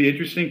it'd be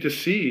interesting to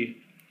see,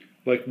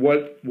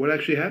 what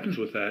actually happens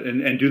with that,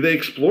 and do they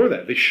explore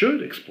that? They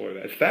should explore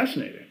that. It's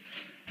fascinating.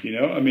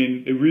 I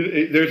mean,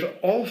 there's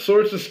all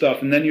sorts of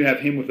stuff, and then you have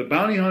him with the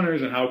bounty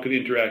hunters and how it could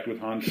interact with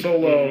Han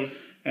Solo,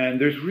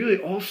 and there's really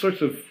all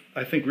sorts of,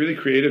 I think, really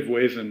creative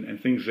ways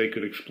and things they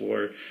could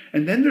explore.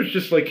 And then there's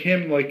just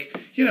him,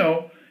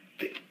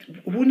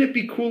 wouldn't it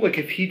be cool,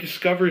 if he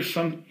discovers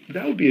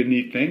that would be a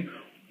neat thing.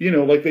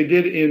 Like they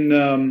did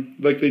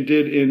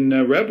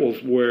in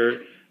Rebels,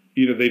 where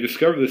they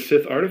discovered the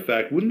Sith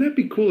artifact. Wouldn't that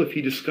be cool if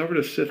he discovered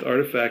a Sith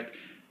artifact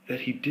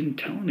that he didn't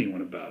tell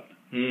anyone about?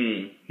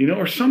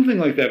 Or something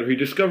like that. Or he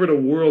discovered a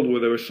world where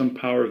there was some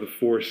power of the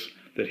Force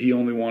that he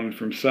only wanted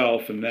for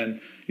himself. And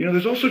then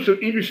there's all sorts of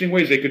interesting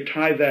ways they could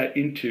tie that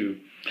into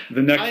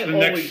the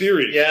next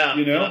series. Yeah,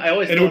 and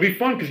it would be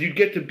fun because you'd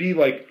get to be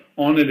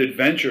on an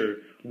adventure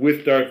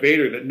with Darth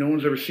Vader that no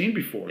one's ever seen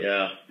before.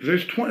 Yeah.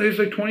 There's 20,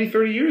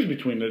 30 years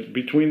between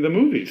the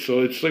movies.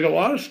 So it's a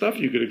lot of stuff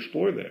you could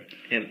explore there.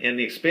 And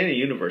the expanded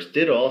universe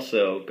did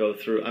also go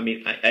through,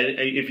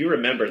 if you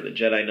remember the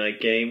Jedi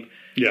Knight game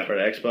for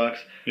the Xbox,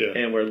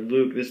 and where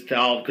Luke,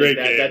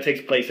 that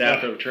takes place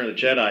after Return of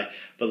the Jedi,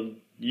 but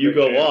you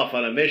go off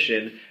on a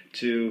mission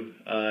to,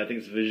 I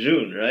think it's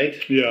Vizhun, right?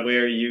 Yeah.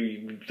 Where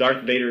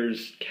Darth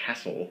Vader's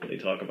castle, they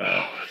talk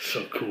about. Oh, that's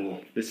so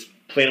cool. This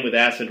planet with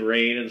acid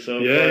rain and so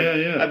forth.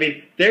 Yeah. I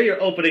mean, there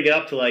you're opening it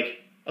up to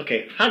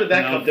okay, how did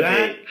that come to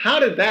be?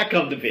 How did that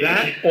come to be?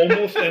 That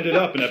almost ended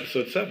up in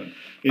Episode 7.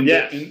 In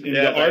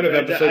the art of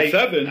Episode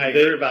 7. I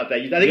heard about that.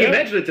 I think you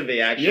mentioned it to me,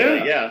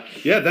 actually.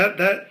 Yeah,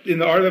 that in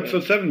the art of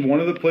Episode 7,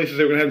 one of the places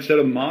they were going to have, instead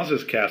of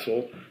Maz's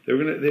castle, they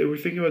were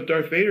thinking about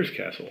Darth Vader's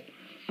castle.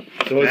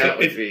 So that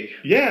would be.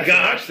 Yeah.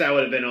 Gosh, that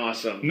would have been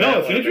awesome. No,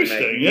 it's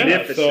interesting.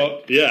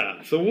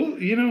 Yeah. So we'll,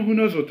 who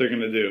knows what they're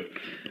going to do,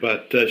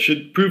 but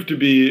should prove to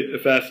be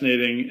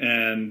fascinating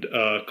and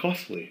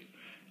costly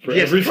for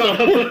every Star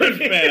Wars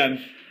fan.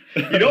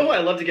 You know what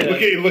I love to get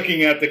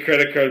looking at the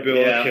credit card bill.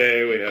 Yeah.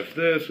 Okay, we have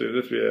this. We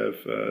have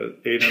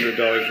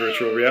 $800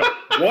 virtual reality.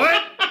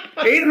 What?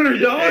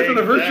 $800 on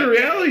a virtual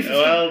reality system?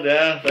 Well,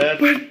 yeah,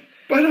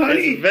 But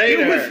honey, It's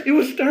Vader. it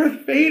was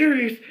Darth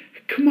Vader.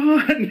 Come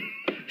on.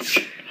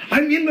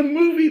 I'm in the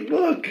movie.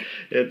 Look,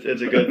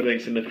 it's a good thing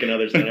significant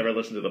others never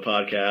listen to the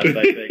podcast.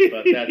 I think,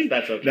 but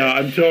that's okay. No,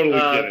 I'm totally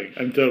kidding.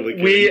 I'm totally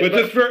kidding. But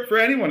just for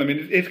anyone, I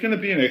mean, it's going to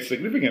be a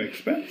significant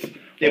expense.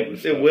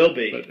 It will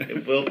be.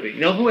 It will be. You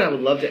know who I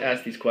would love to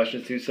ask these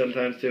questions to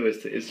sometimes too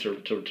is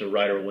to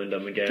Ryder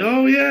Wyndham again.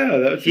 Oh yeah,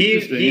 that's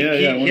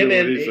interesting.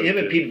 Him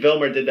and Pete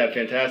Vilmer did that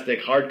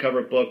fantastic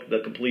hardcover book, The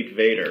Complete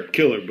Vader.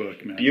 Killer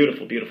book, man.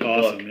 Beautiful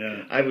awesome, book.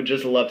 Yeah. I would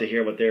just love to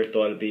hear what their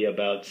thought would be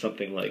about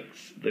something like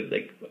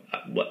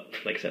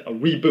I said, a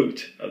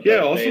reboot of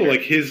Darth also Vader.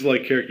 like his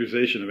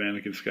characterization of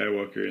Anakin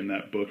Skywalker in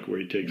that book where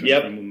he takes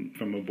him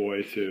from a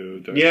boy to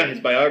Darth Vader. Vader.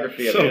 His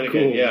biography of So Anakin.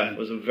 cool, Yeah, man. it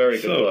was a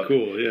very good book. So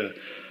cool, yeah.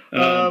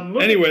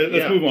 Anyway,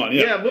 let's move on.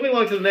 Yeah, moving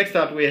along to the next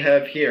topic we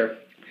have here.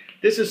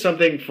 This is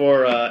something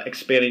for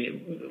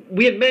expanding.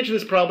 We had mentioned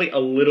this probably a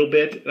little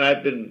bit, and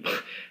I've been.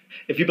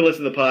 If you've been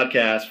listening to the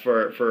podcast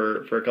for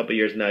a couple of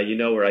years now, you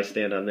know where I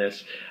stand on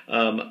this.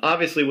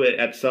 Obviously,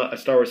 at Star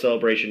Wars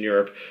Celebration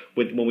Europe,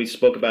 when we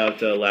spoke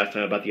about last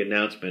time about the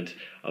announcement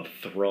of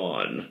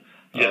Thrawn.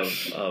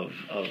 Yes. Of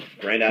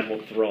Grand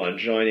Admiral Thrawn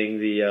joining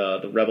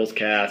the Rebels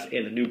cast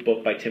in a new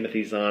book by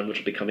Timothy Zahn, which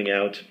will be coming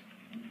out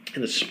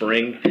in the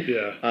spring.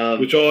 Yeah.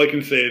 Which all I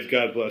can say is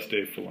God bless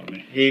Dave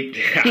Filoni.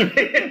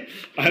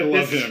 I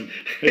love him.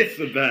 It's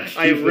the best.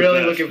 I am He's really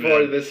the best, looking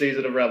forward to this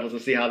season of Rebels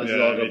and see how this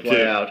is all going to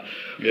play out.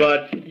 Yeah.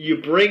 But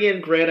you bring in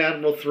Grand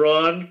Admiral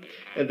Thrawn,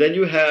 and then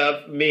you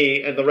have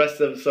me and the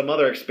rest of some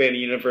other expanded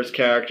universe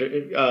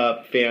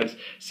fans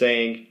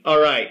saying, all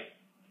right,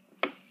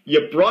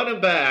 you brought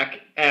him back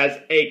as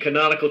a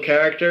canonical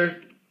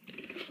character.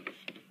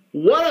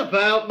 What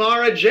about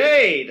Mara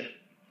Jade?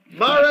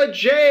 Mara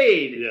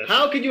Jade. Yes.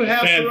 How could you have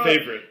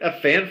favorite? A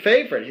fan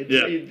favorite.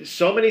 Yeah.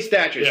 So many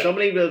statues. Yeah. So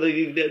many.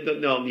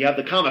 You have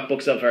the comic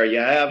books of her. You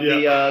have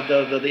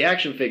the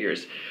action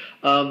figures.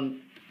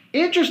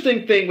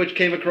 Interesting thing which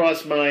came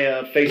across my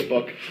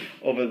Facebook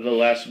over the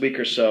last week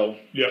or so.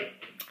 Yeah.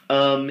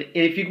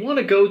 If you want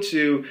to go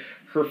to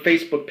her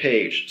Facebook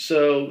page,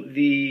 so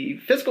the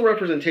physical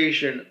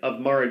representation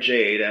of Mara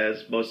Jade,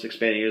 as most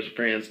expanded universe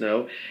fans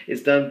know,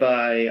 is done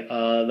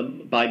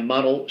by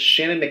model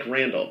Shannon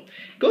McRandall.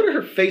 Go to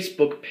her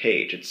Facebook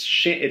page. It's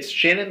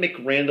Shannon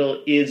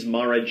McRandall is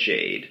Mara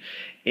Jade.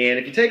 And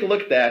if you take a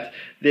look at that,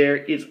 there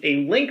is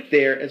a link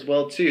there as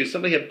well too.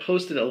 Somebody had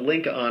posted a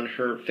link on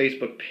her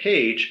Facebook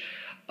page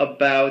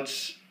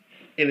about,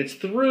 and it's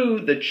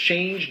through the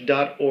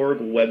change.org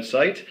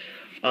website,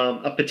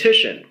 a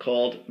petition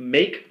called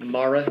Make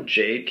Mara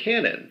Jade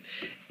Canon.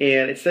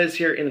 And it says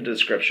here in the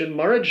description,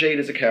 Mara Jade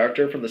is a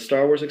character from the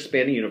Star Wars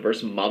Expanded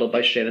Universe modeled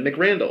by Shannon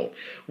McRandall.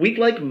 We'd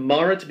like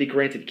Mara to be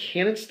granted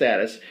canon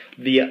status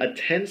via a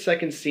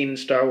 10-second scene in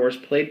Star Wars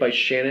played by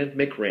Shannon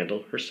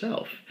McRandall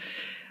herself.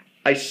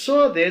 I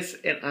saw this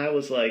and I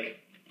was like,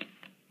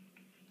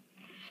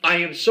 I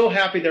am so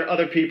happy there are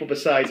other people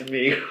besides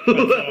me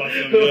who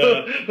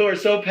are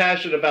so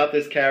passionate about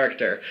this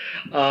character.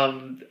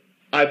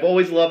 I've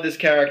always loved this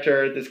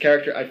character. This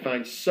character I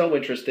find so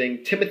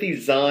interesting. Timothy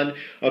Zahn.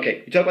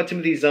 Okay, you talk about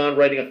Timothy Zahn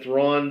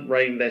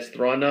writing this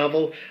Thrawn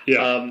novel.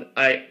 Yeah.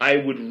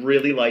 I would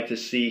really like to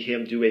see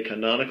him do a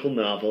canonical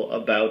novel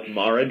about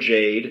Mara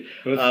Jade.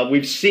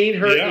 We've seen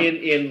her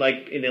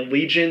in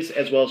Allegiance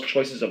as well as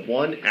Choices of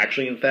One.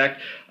 Actually, in fact,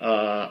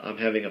 I'm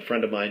having a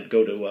friend of mine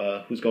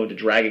who's going to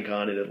Dragon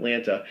Con in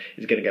Atlanta.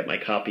 He's going to get my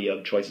copy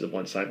of Choices of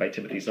One signed by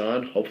Timothy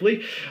Zahn,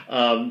 hopefully.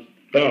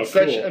 But it's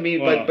such, cool. I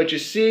mean, Wow. but you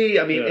see,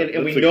 I mean,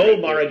 and we know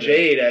Mara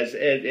Jade as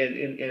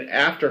in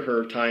after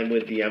her time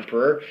with the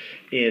Emperor,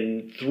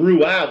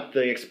 throughout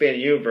the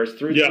expanded universe,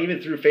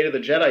 even through Fate of the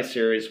Jedi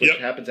series, which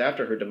happens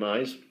after her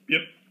demise.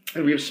 Yep.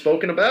 And we've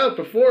spoken about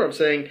before of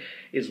saying,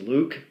 is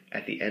Luke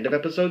at the end of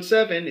Episode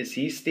 7? Is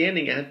he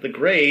standing at the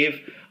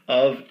grave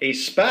of a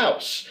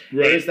spouse?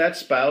 Right. Is that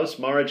spouse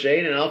Mara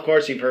Jade? And of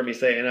course, you've heard me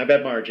say, and I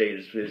bet Mara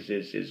Jade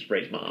is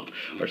Rey's mom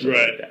or something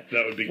like that.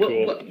 That would be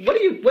cool. What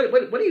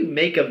do you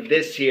make of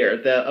this here?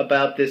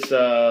 About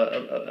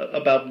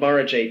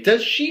Mara Jade?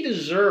 Does she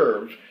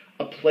deserve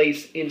a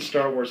place in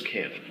Star Wars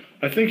canon?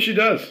 I think she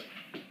does.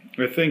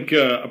 I think,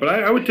 but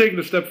I would take it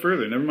a step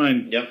further. Never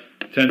mind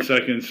 10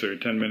 seconds or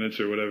 10 minutes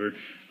or whatever.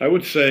 I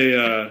would say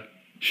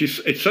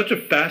it's such a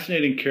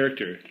fascinating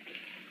character.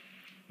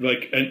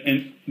 Like,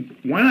 and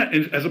why not?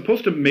 As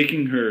opposed to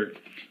making her,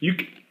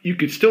 you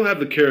could still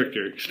have the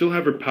character, still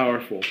have her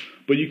powerful,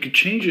 but you could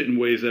change it in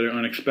ways that are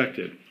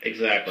unexpected.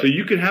 Exactly. So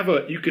you could have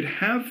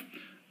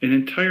an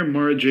entire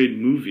Mara Jade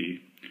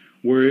movie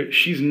where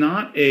she's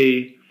not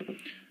the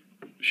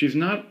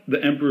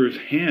Emperor's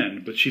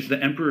hand, but she's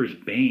the Emperor's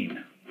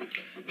bane.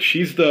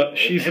 She's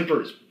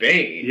Emperor's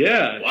bane.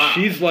 Yeah, wow.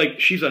 she's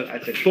a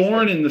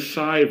thorn in the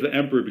side of the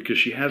Emperor because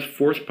she has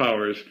force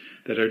powers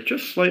that are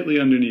just slightly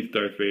underneath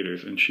Darth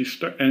Vader's, and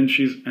she's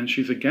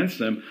against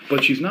them,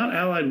 but she's not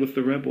allied with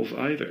the rebels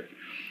either.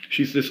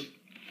 She's this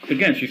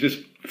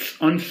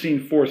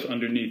unseen force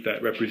underneath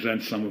that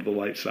represents some of the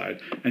light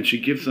side, and she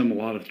gives them a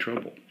lot of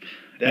trouble.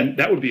 and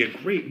that would be a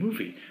great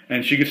movie.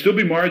 And she could still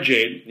be Mara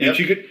Jade, and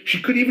you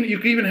could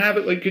even have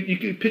it like you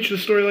could pitch the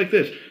story like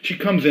this. She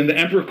comes in, the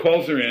Emperor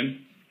calls her in,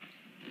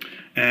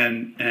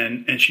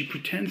 and she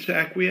pretends to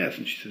acquiesce,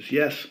 and she says,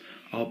 "Yes,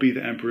 I'll be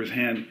the Emperor's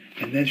hand,"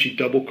 and then she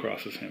double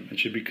crosses him, and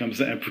she becomes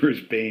the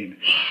Emperor's bane,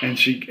 and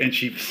she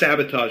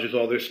sabotages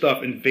all their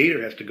stuff, and Vader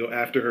has to go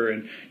after her,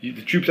 and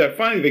the troops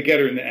finally they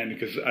get her in the end,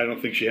 because I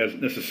don't think she has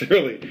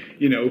necessarily,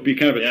 it would be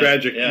kind of a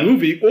tragic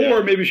movie,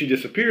 or maybe she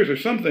disappears or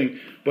something,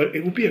 but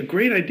it would be a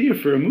great idea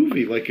for a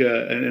movie, like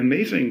an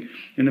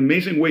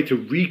amazing way to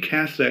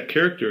recast that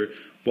character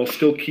while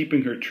still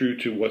keeping her true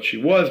to what she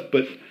was,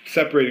 but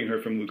separating her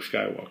from Luke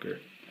Skywalker.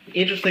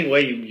 Interesting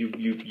way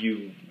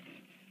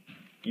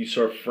you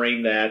sort of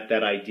frame that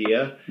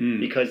idea,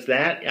 because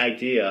that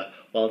idea,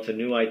 while it's a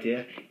new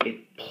idea, it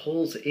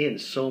pulls in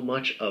so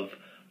much of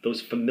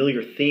those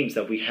familiar themes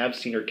that we have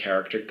seen her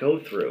character go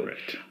through.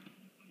 Right.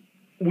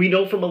 We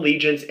know from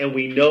Allegiance, and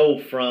we know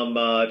from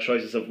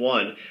Choices of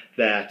One,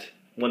 that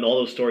when all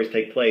those stories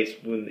take place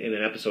in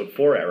an episode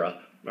 4 era,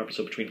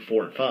 episode between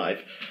 4 and 5,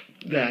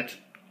 that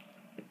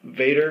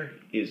Vader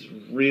is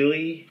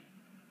really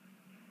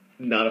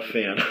not a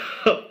fan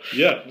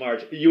of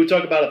Marge. You would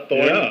talk about a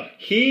thorn.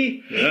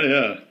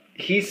 Yeah.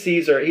 He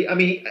sees her.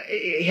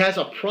 He has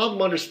a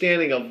problem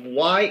understanding of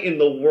why in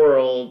the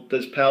world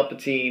does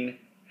Palpatine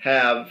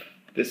have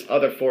this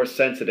other Force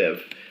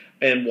sensitive,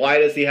 and why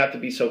does he have to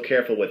be so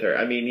careful with her?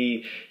 I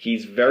mean,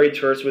 he's very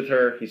terse with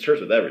her. He's terse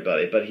with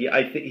everybody, but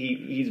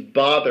he's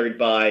bothered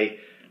by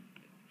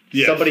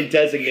somebody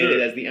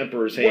designated as the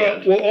Emperor's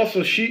hand. Well,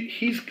 also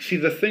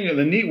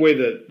the neat way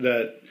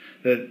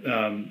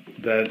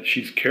that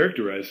she's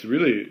characterized,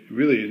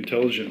 really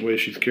intelligent way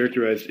she's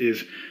characterized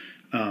is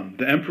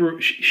the Emperor.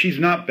 She's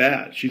not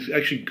bad. She's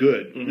actually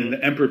good, and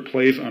the Emperor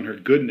plays on her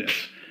goodness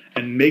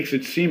and makes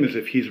it seem as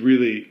if he's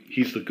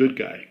the good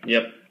guy.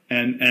 Yep.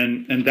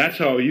 And that's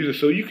how I use it.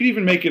 So you could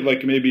even make it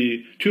like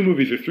maybe 2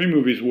 movies or 3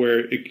 movies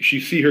where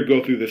you see her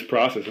go through this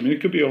process. I mean, it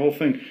could be a whole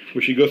thing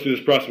where she goes through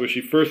this process where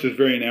she first is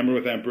very enamored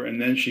with Emperor, and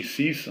then she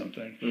sees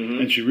something,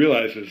 and she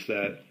realizes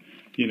that,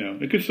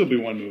 it could still be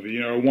one movie,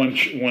 or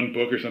one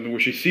book or something where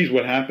she sees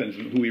what happens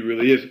and who he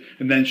really is,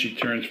 and then she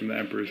turns from the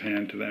Emperor's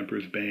hand to the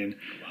Emperor's bane,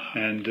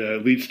 and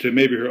leads to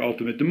maybe her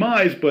ultimate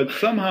demise. But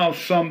somehow,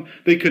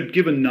 they could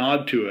give a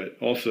nod to it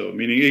also,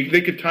 meaning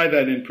they could tie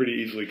that in pretty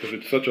easily because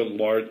it's such a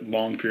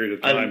long period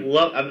of time.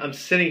 I'm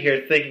sitting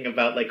here thinking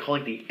about like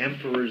calling the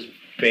Emperor's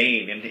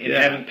bane and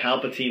having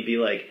Palpatine be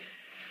like,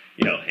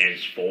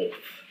 henceforth.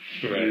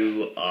 Right.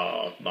 You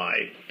are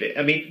my...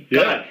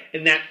 God,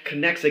 and that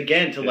connects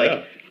again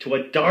to to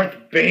a Darth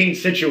Bane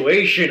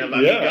situation.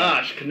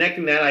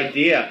 Connecting that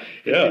idea.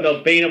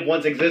 Bane of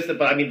one's existence,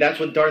 but that's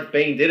what Darth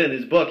Bane did in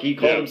his book. He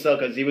called himself,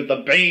 because he was the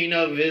bane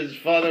of his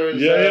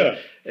father's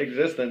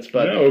existence.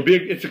 But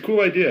it's a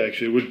cool idea,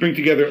 actually. It would bring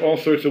together all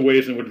sorts of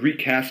ways and would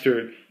recast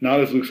her, not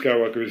as Luke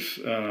Skywalker's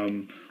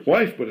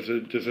wife, but as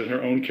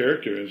her own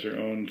character, as her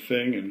own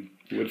thing, and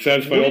would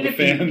satisfy all the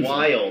fans. Wouldn't it be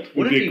wild?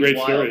 Would be a great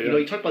story.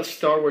 You talk about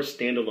Star Wars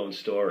standalone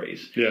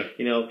stories. Yeah.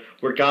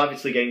 We're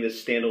obviously getting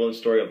this standalone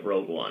story of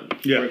Rogue One.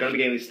 Yeah. We're going to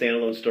be getting these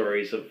standalone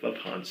stories of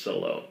Han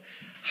Solo.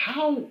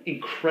 How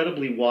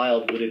incredibly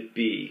wild would it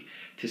be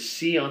to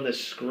see on the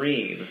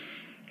screen,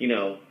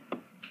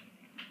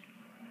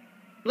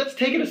 let's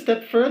take it a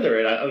step further,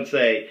 and I would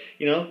say,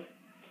 can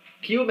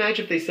you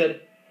imagine if they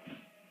said,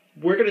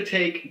 we're going to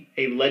take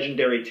a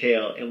legendary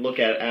tale and look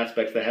at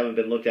aspects that haven't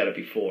been looked at it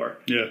before.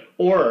 Yeah.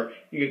 Or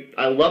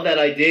I love that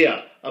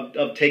idea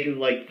of taking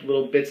like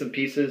little bits and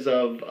pieces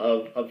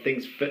of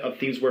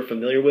things we're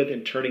familiar with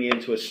and turning it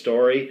into a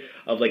story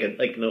of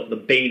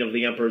the bane of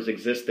the Emperor's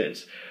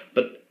existence.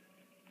 But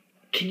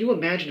can you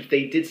imagine if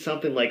they did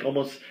something like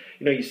almost,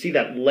 you see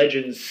that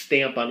Legends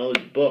stamp on those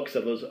books,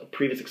 of those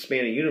previous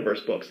expanded universe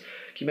books.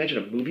 Can you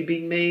imagine a movie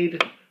being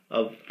made?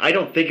 I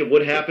don't think it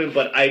would happen,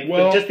 but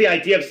just the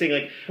idea of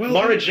seeing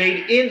Mara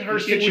Jade in her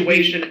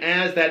situation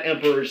as that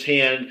Emperor's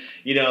hand,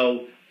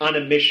 on a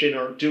mission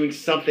or doing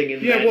something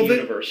in that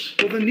universe.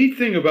 The neat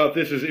thing about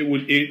this is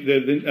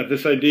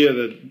this idea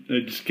that I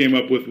just came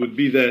up with would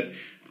be that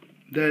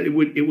it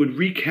would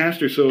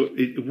recast her, so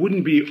it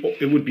would be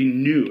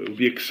new, it would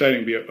be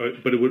exciting,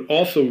 but it would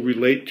also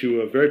relate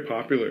to a very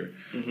popular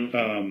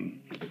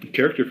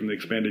character from the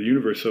expanded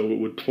universe, so it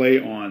would play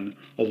on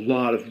a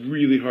lot of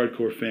really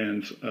hardcore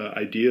fans'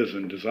 ideas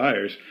and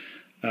desires.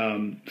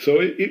 So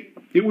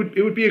it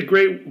would be a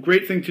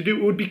great thing to do.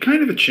 It would be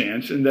kind of a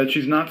chance in that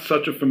she's not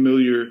such a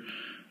familiar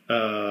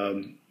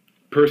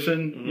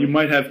person. You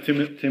might have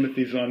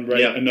Timothy Zahn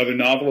write another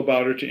novel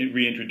about her to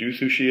reintroduce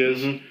who she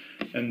is.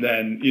 And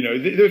then,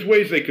 there's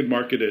ways they could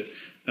market it.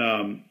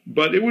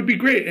 But it would be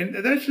great. And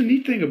that's the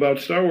neat thing about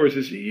Star Wars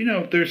is,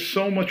 there's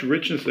so much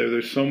richness there.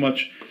 There's so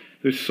much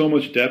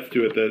depth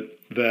to it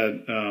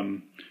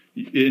that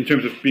in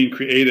terms of being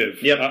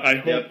creative.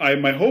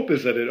 My hope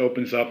is that it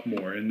opens up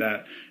more and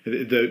that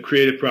the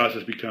creative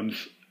process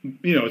becomes,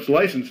 it's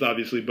licensed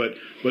obviously, but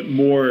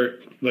more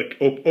like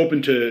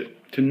open to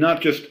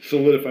not just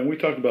solidifying. We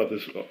talked about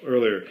this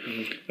earlier.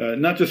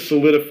 Not just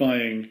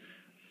solidifying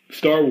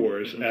Star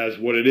Wars as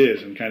what it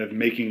is and kind of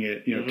making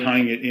it,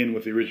 tying it in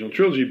with the original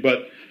trilogy,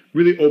 but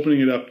really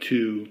opening it up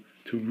to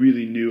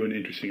really new and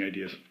interesting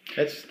ideas.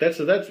 That's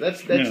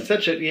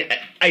such a. Yeah,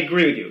 I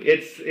agree with you.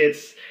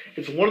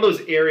 It's one of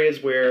those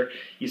areas where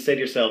you say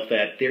to yourself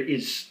that there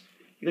is,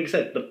 like I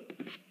said,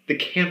 the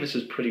canvas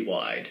is pretty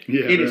wide.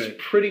 Yeah, it is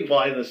pretty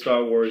wide in the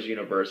Star Wars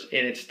universe,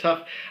 and it's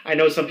tough. I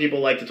know some people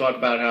like to talk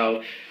about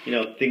how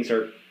things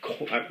are,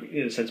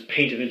 in a sense,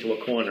 painted into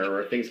a corner,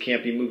 or things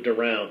can't be moved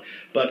around.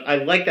 But I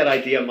like that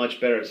idea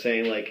much better,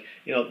 saying like,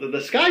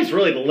 the sky's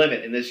really the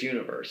limit in this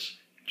universe.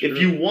 Sure.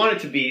 If you want it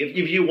to be,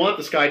 if you want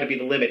the sky to be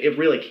the limit, it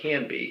really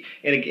can be,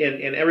 and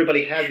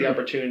everybody has the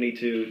opportunity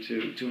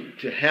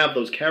to have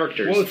those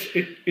characters. Well,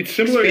 it's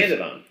similar.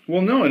 Expanded on.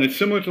 Well, no, and it's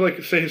similar to,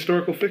 like, say,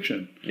 historical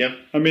fiction. Yeah.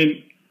 I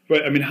mean,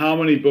 how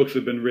many books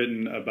have been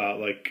written about,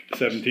 like,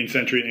 17th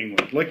century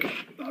England? Like,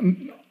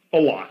 a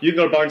lot. You can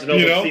go to Barnes &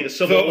 Noble and see the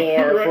Civil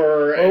War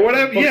or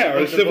whatever,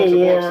 or Civil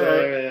War.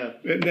 Yeah.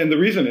 And the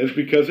reason is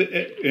because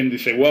and they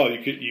say, well,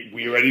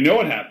 we already know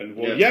what happened.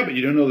 Well, yeah, but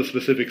you don't know the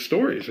specific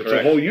stories. It's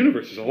a whole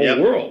universe. It's a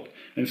whole world.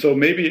 And so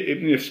maybe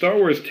if Star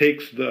Wars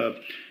takes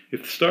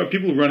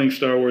people running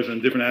Star Wars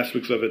and different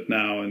aspects of it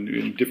now and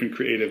in different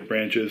creative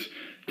branches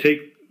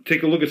take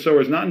a look at Star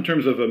Wars, not in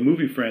terms of a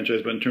movie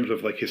franchise, but in terms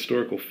of, like,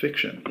 historical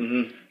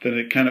fiction, then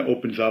it kind of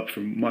opens up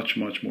for much,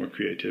 much more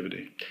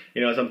creativity.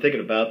 As I'm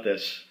thinking about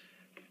this,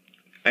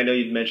 I know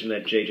you'd mentioned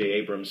that J.J.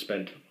 Abrams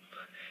spent,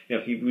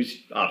 he was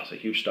obviously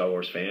a huge Star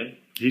Wars fan.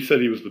 He said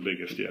he was the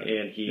biggest, yeah.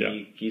 And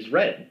he's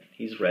read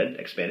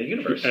Expanded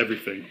Universe.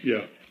 Everything,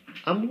 yeah.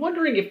 I'm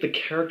wondering if the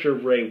character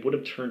of Rey would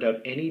have turned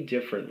out any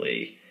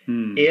differently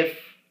if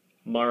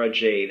Mara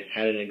Jade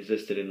hadn't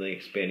existed in the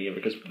Expanded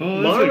Universe. Because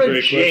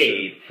Mara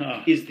Jade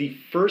is the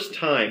first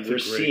time we're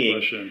seeing...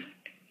 Question.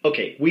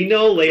 Okay, we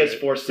know Leia's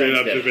Force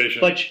sensitive,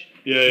 but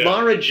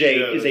Mara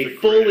Jade is a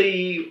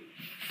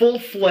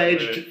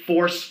full-fledged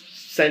Force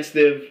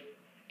sensitive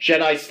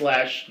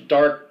Jedi /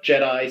 Dark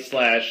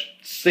Jedi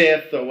 /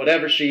 Sith or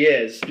whatever she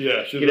is.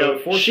 Yeah,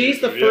 she's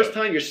the first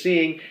time you're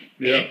seeing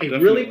a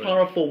really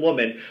powerful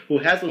woman who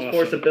has those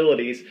Force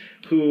abilities.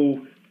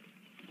 Who,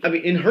 I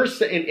mean, in her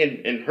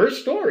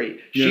story,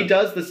 she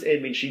does this. I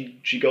mean,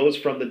 she goes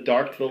from the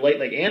dark to the light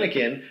like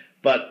Anakin,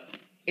 but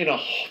in a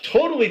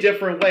totally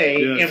different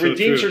way, and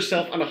redeems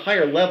herself on a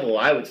higher level,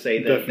 I would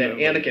say, than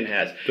Anakin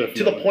has. Definitely.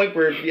 To the point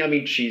where, I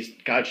mean, she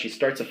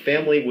starts a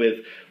family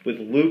with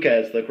Luke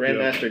as the Grand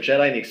Master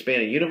Jedi in the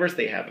Expanded Universe.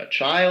 They have a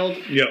child,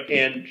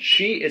 and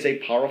she is a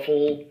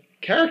powerful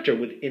character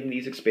within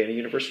these Expanded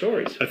Universe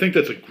stories. I think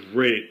that's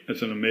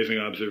an amazing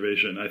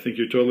observation. I think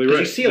you're totally right.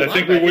 You see a lot, I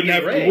think we wouldn't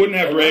have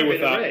Rey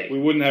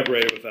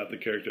without the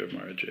character of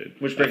Mara Jade.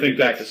 Which brings me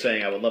back to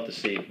saying I would love to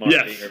see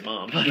Mara being her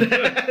mom.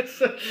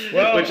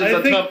 Well, which is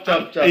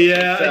tough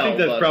yeah, sell, I think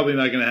that's probably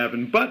not going to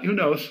happen. But who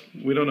knows?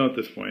 We don't know at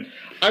this point.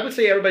 I would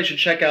say everybody should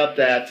check out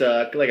that,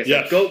 like I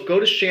said, go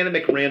to Shannon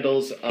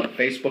McRandall's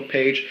Facebook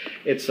page.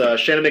 It's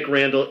Shannon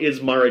McRandall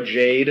is Mara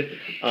Jade.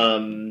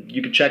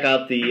 You can check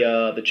out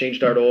the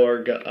Change.org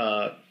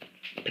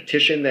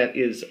petition that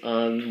is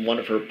on one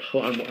of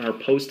her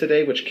posts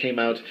today, which came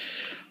out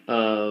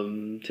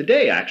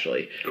today,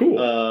 actually. Cool.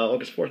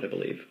 August 4th, I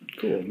believe.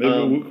 Cool.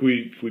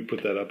 Maybe we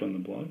put that up on the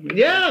blog. Maybe?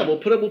 Yeah, we'll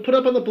put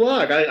up on the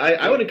blog.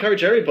 I would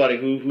encourage everybody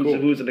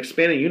who's an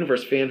Expanded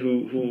Universe fan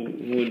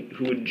who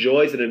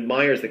enjoys and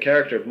admires the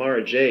character of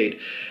Mara Jade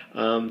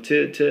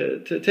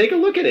to take a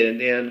look at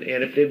it, and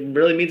if it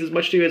really means as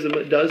much to you as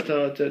it does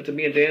to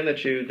me and Dan,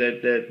 that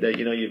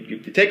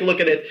you take a look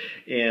at it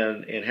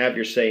and have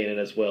your say in it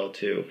as well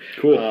too.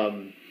 Cool.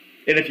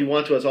 And if you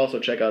want to also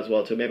check out as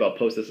well too, maybe I'll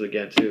post this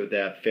again too,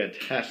 that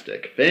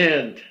fantastic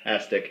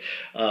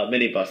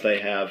mini bust I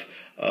have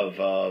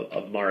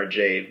of Mara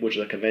Jade, which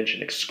is a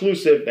convention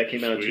exclusive that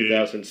came out in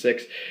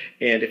 2006.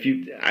 And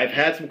I've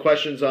had some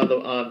questions on the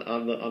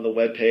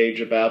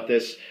webpage about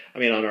this. I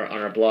mean, on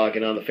our blog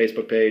and on the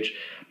Facebook page.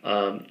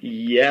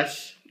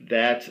 Yes,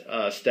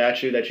 that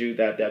statue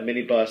that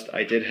mini bust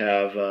I did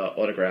have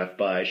autographed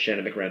by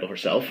Shannon McRandall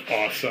herself.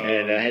 Awesome.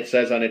 And it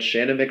says on it,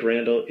 Shannon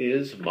McRandall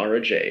is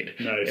Mara Jade.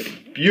 Nice. It's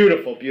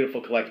beautiful,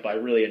 beautiful collectible. I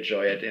really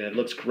enjoy it, and it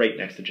looks great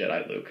next to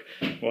Jedi Luke.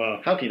 Wow.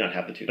 How can you not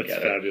have the two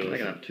together? That's fabulous. I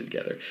can have the two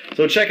together.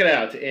 So check it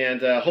out,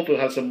 and hopefully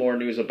we'll have some more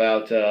news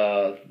about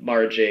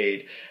Mara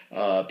Jade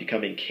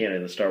becoming canon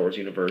in the Star Wars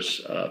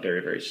universe very,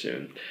 very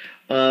soon.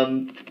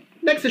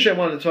 Next issue I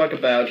wanted to talk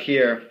about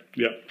here.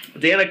 Yeah.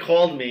 Dana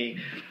called me,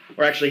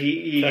 or actually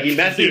he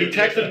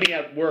texted me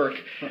at work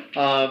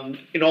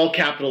in all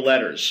capital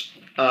letters.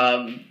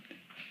 I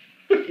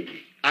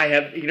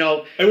have, It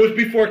was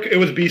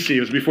BC. It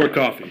was before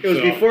coffee. It was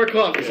before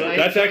coffee. So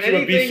that's actually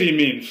what BC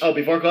means. Oh,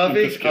 before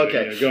coffee?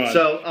 Okay. Yeah, go on.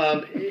 So,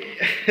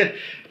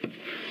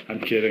 I'm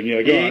kidding.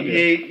 Yeah, go on.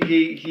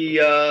 He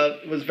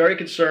was very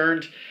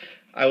concerned,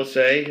 I will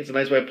say. It's a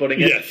nice way of putting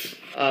it. Yes.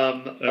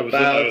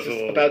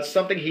 About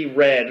something he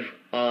read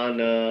on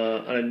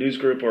a news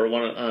group or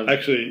one on.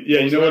 Actually, yeah,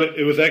 you know what?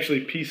 It was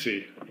actually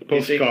PC.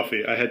 Post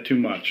coffee. I had too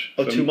much.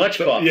 Oh, too much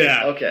coffee.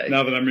 Yeah. Okay.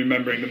 Now that I'm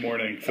remembering the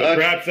morning, so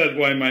perhaps that's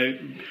why my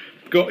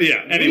Go.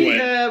 Yeah. Anyway. We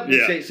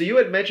have. So you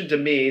had mentioned to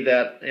me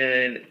that,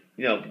 and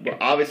we're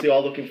obviously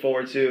all looking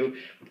forward to.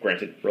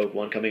 Granted, Rogue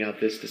One coming out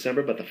this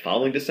December, but the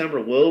following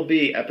December will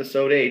be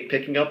Episode 8,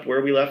 picking up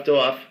where we left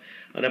off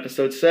on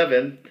Episode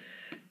 7,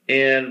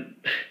 and.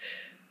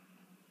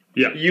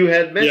 Yeah. You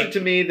had mentioned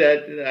to me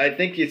that I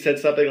think you said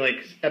something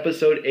like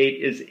Episode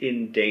 8 is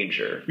in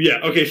danger. Yeah.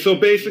 Okay. So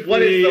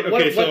basically,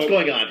 what's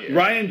going on here?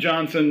 Ryan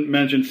Johnson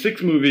mentioned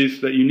 6 movies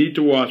that you need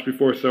to watch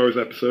before Star Wars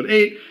Episode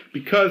 8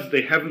 because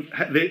they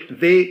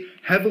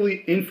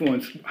heavily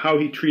influence how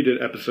he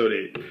treated Episode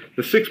 8.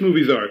 The 6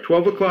 movies are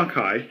 12 O'Clock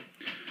High,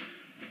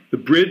 The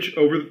Bridge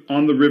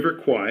on the River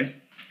Kwai,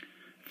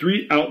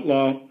 3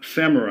 Outlaw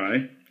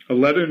Samurai, A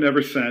Letter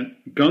Never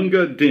Sent,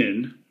 Gunga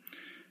Din,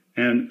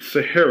 and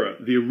Sahara,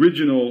 the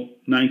original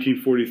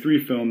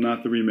 1943 film,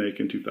 not the remake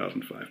in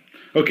 2005.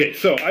 Okay,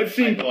 so I've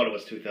seen... I thought it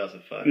was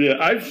 2005. Yeah,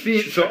 I've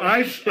seen... So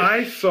I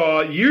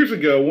saw, years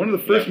ago, one of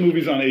the first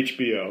movies on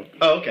HBO.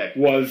 Oh, okay.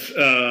 Was,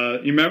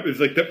 you remember, it was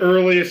like the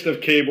earliest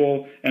of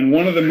cable, and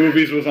one of the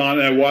movies was on,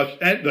 and I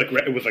watched... And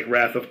it was like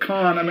Wrath of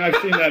Khan. I mean, I've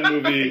seen that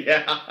movie...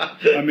 Yeah.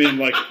 I mean,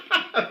 like...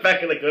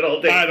 Back in the good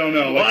old days. I don't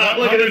know. Wow,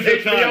 look at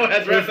this HBO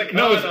has Wrath of Khan.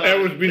 No, I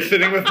would be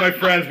sitting with my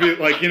friends,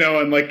 like,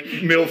 in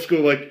like middle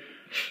school, like...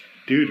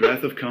 Dude,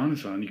 Wrath of Khan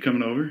is on. You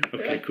coming over?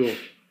 Okay, cool.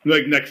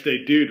 Like, next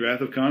day, dude,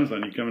 Wrath of Khan is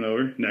on. You coming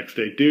over? Next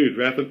day, dude,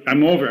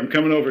 I'm over. I'm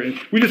coming over. And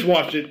we just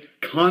watched it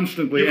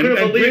constantly. You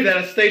couldn't believe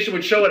that a station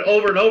would show it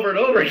over and over and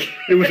over again.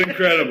 It was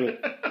incredible.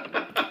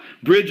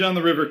 Bridge on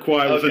the River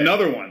Kwai was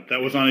another one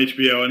that was on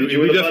HBO. And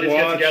we just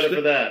watched get together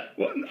for that?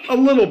 Well, a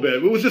little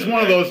bit. It was just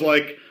one of those,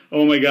 like,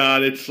 oh my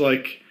God, it's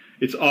like...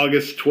 It's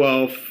August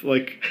 12th,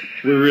 like,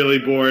 we're really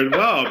bored.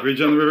 Wow,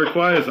 Bridge on the River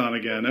Kwai is on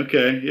again.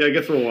 Okay, yeah, I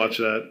guess we'll watch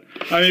that.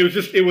 I mean,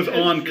 it was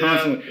on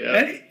constantly. Yeah.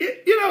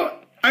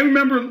 And, I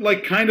remember,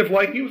 like, kind of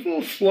liking it. It was a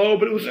little slow,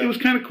 but it was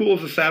kind of cool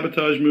as a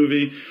sabotage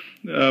movie.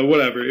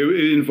 Whatever.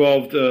 It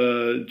involved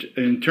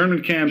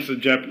internment camps,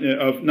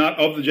 not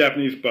of the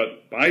Japanese,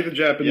 but by the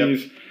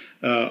Japanese,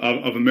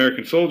 of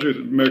American soldiers,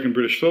 American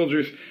British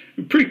soldiers.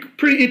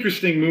 Pretty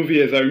interesting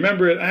movie as I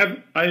remember it.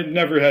 I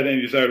never had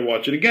any desire to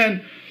watch it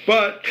again.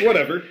 But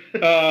whatever.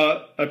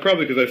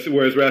 Probably because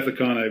whereas Wrath of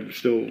Khan I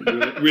still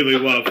really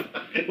love,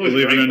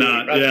 believe it or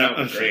not.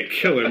 Yeah, it's a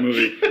killer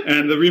movie,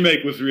 and the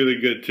remake was really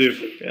good too.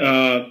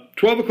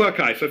 12 O'Clock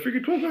High. So I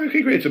figured 12 O'Clock.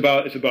 Okay, great.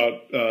 It's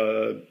about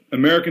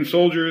American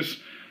soldiers,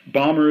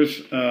 bombers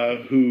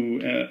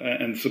who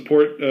and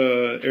support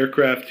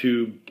aircraft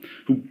who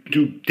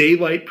do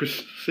daylight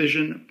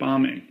precision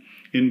bombing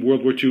in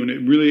World War II, and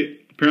it really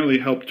apparently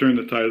helped turn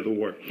the tide of the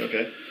war.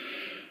 Okay.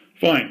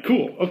 Fine.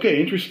 Cool.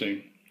 Okay.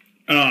 Interesting.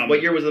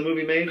 What year was the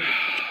movie made?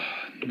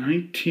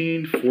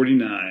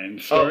 1949,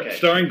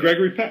 starring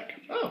Gregory Peck.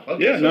 Oh,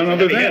 okay. Yeah, so none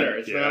other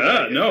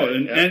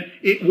than. And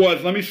it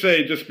was. Let me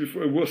say just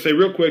before we'll say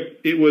real quick,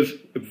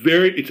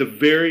 it's a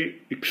very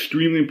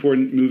extremely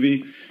important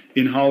movie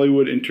in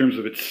Hollywood in terms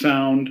of its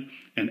sound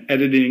and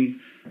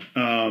editing,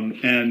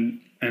 and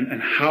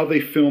how they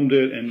filmed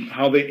it and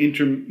how they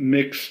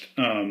intermixed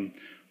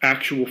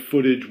actual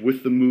footage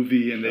with the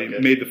movie, and they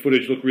made the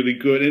footage look really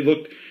good. It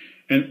looked.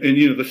 And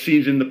the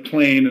scenes in the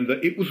plane, and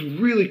it was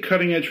really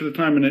cutting edge for the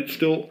time, and it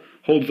still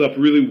holds up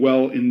really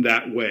well in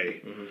that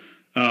way.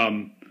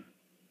 Mm-hmm.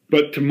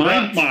 But to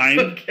my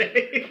mind,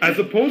 as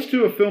opposed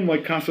to a film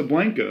like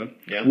Casablanca,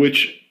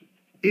 which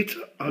it's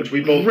a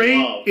great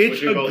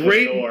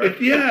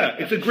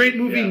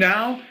movie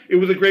now. It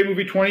was a great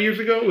movie 20 years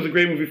ago. It was a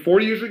great movie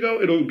 40 years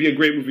ago. It'll be a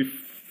great movie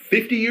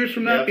 50 years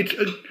from now. It's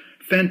a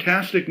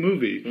fantastic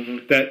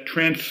movie that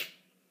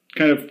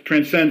kind of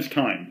transcends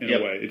time in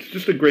a way. It's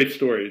just a great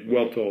story,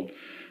 well told.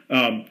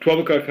 12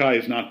 O'Clock High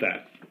is not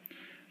that.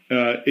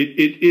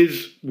 It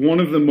is one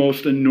of the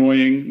most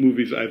annoying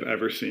movies I've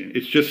ever seen.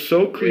 It's just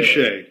so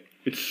cliche. Really?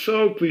 It's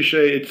so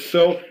cliche. It's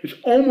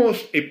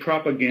almost a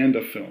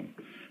propaganda film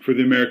for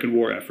the American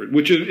war effort,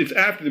 it's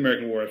after the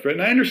American war effort.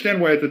 And I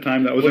understand why at the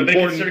time that was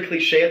important. Was it considered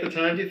cliche at the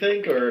time, do you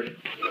think, or?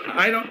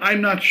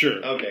 I'm not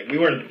sure. Okay, we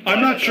weren't.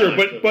 I'm not sure,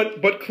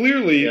 but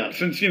clearly,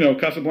 since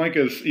Casablanca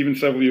is even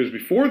several years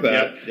before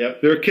that,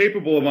 they're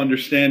capable of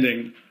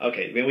understanding.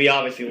 Okay, I mean, we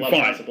obviously love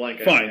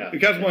Casablanca. Fine,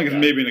 Casablanca is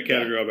maybe in a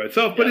category all by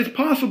itself, but it's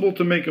possible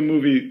to make a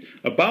movie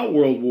about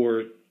World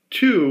War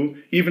II,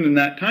 even in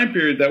that time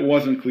period, that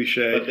wasn't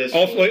cliche.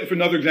 Also, like, for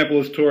another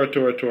example, is Tora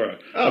Tora Tora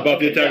about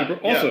the attack.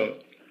 Also.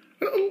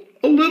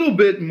 A little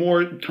bit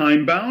more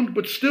time-bound,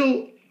 but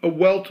still a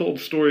well-told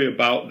story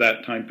about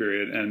that time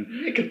period, and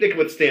it could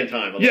withstand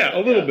time. A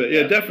little bit.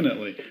 Yeah,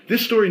 definitely.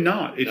 This story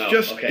not.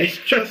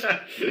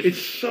 It's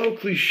so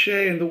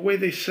cliche, and the way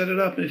they set it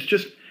up, and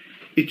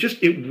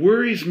it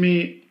worries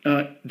me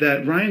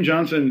that Ryan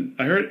Johnson.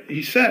 I heard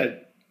he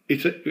said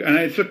it's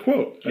a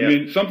quote. I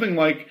mean something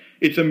like,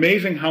 "It's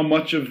amazing how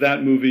much of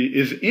that movie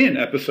is in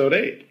Episode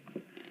 8,"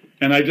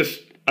 and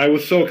I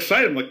was so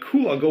excited. I'm like,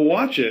 cool, I'll go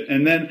watch it.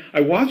 And then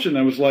I watched it and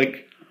I was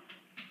like,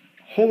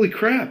 holy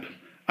crap,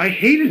 I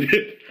hated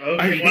it.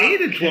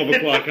 Hated 12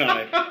 O'Clock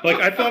High. Like,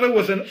 I thought it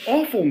was an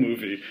awful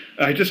movie.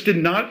 I just did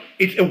not,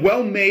 it's a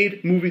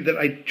well-made movie that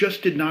I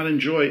just did not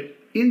enjoy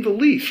in the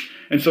least.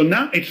 And so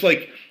now it's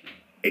like,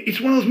 it's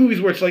one of those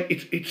movies where it's like,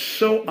 it's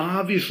so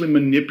obviously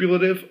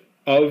manipulative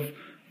of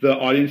the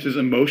audience's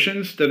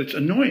emotions that it's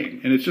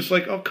annoying. And it's just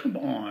like, oh, come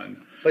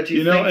on. But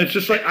you know, it's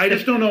just like, I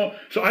just don't know.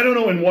 So I don't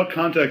know in what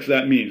context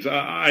that means.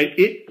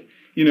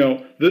 You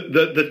know,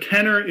 the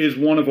tenor is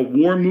one of a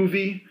war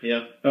movie,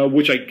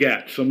 which I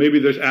get. So maybe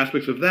there's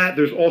aspects of that.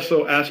 There's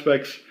also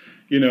aspects,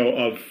 you know,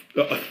 of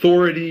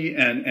authority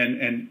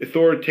and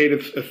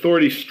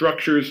authority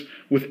structures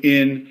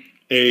within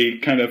a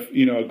kind of,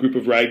 you know, a group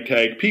of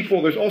ragtag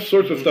people. There's all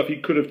sorts of stuff he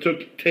could have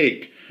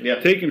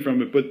taken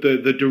from it. But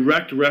the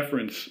direct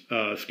reference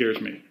scares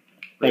me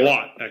a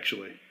lot,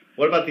 actually.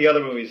 What about the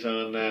other movies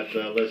on that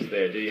list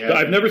there? Do you have?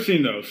 I've never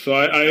seen those. So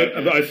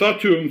I saw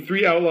two of them: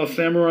 Three Outlaw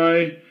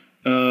Samurai.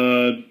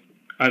 I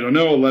don't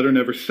know. A Letter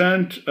Never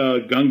Sent,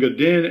 Gunga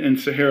Din, and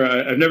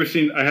Sahara. I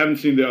haven't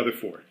seen the other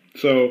four.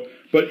 So,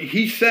 but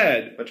he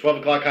said, but 12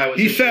 O'Clock High was.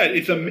 He said,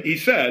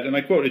 and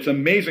I quote, "It's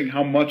amazing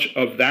how much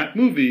of that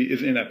movie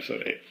is in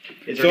episode 8."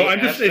 It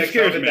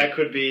scares me. That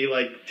could be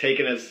like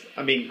taken as.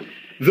 I mean,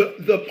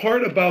 the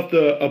part about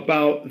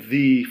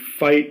the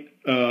fight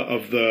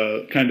of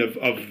the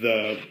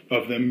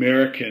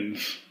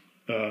Americans.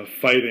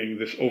 Fighting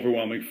this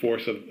overwhelming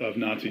force of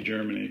Nazi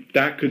Germany.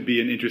 That could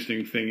be an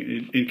interesting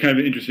thing, in kind of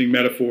an interesting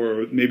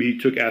metaphor, or maybe he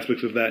took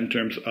aspects of that in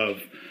terms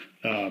of,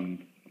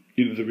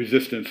 you know, the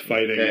resistance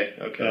fighting.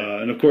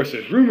 Okay. And of course,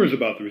 there's rumors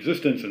about the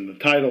resistance and the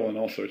title and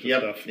all sorts of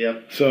stuff.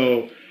 Yep.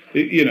 So,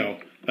 you know,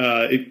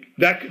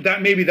 that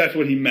maybe that's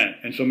what he meant,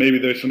 and so maybe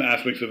there's some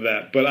aspects of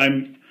that. But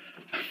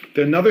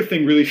another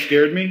thing really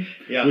scared me,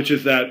 which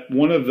is that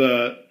one of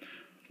the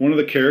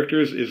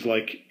characters is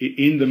like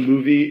in the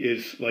movie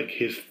is like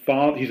his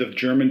father. He's of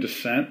German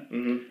descent,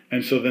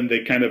 and so then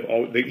they kind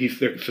of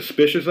they're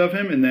suspicious of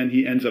him, and then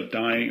he ends up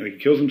dying. Like he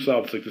kills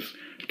himself. It's like this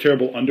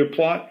terrible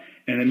underplot,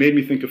 and it made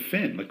me think of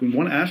Finn. Like in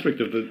one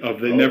aspect of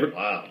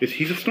is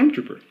he's a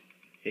stormtrooper.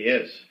 He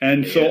is,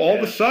 and all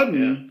of a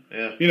sudden,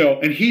 you know,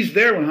 and he's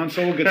there when Han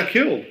Solo gets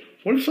killed.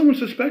 What if someone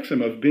suspects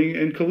him of being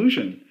in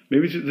collusion?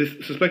 Maybe they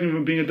suspect him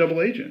of being a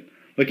double agent.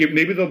 Like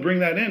maybe they'll bring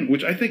that in,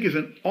 which I think is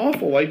an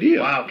awful idea.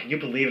 Wow, can you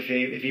believe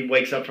if he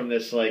wakes up from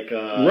this from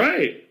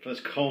this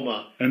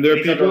coma and there are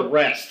people under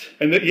arrest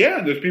and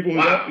there's people who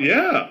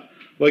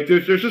like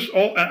there's just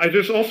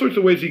all sorts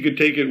of ways he could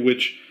take it,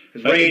 which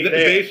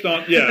based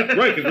on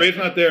because Rey's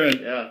not there,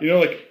 and you know,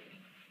 like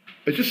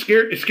it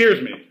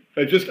scares me.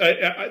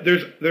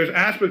 There's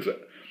aspects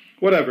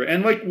whatever,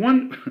 and like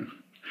one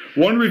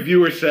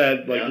reviewer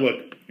said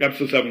look,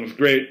 episode 7 was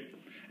great.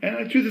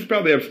 And the truth is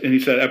probably, and he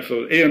said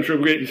episode 8, I'm sure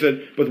great. He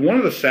said, but one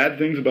of the sad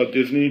things about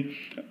Disney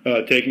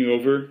taking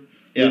over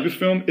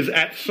Lucasfilm is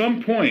at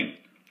some point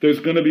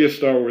there's going to be a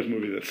Star Wars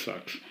movie that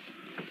sucks.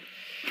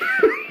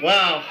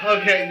 Wow.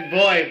 Okay,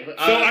 boy.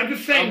 So I'm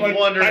just saying,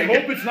 I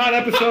hope it's not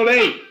episode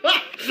 8.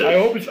 I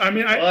hope it's. I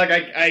mean,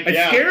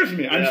 it scares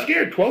me. I'm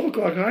scared. 12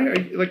 O'Clock High.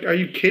 Are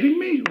you kidding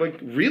me? Like,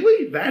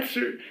 really? That's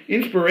your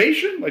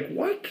inspiration? Like,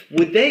 what?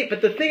 Would they?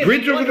 But the thing is,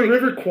 Bridge over the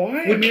River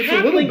Kwai. Would it's a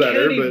little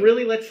better, Kennedy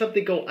really let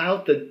something go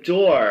out the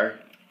door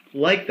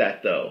like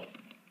that, though?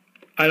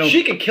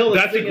 She could kill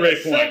this thing in a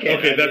second.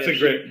 Okay,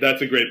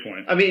 that's a great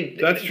point. I mean,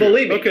 that's true.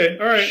 Believe me. Okay,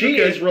 all right. She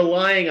is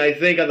relying, I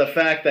think, on the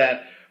fact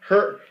that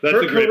her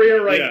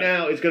career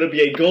now is going to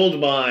be a gold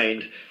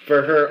mine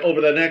for her over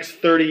the next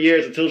 30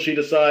 years until she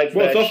decides.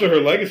 Well, it's also her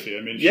legacy.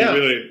 I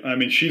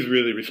mean, she's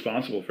really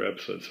responsible for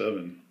episode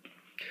 7.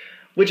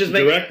 Which is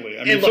directly.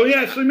 I mean,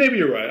 so maybe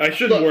you're right. I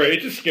shouldn't worry. It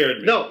just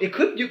scared me. No, it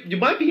could. You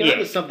might be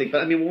onto something,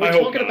 but I mean, when we're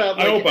talking about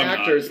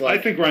actors, I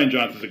think Ryan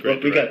Johnson's a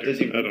great director.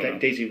 We got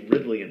Daisy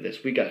Ridley in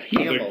this. We got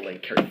Hamill and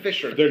Carrie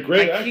Fisher. They're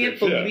great actors. I can't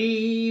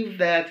believe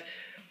that.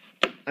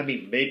 I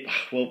mean, maybe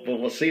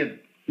we'll see in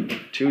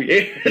 2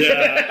 years.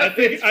 Yeah, I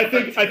think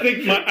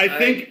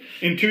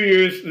in 2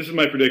 years. This is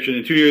my prediction.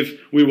 In 2 years,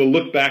 we will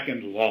look back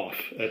and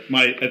laugh at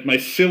my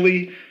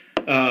silly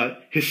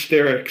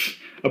hysterics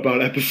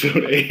about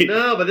episode 8.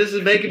 No, but this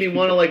is making me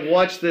want to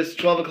watch this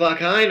 12 O'Clock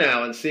High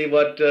now and see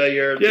what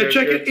you're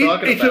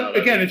talking about.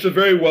 It's a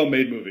very well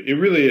made movie. It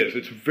really is.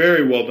 It's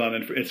very well done,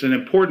 and it's an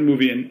important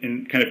movie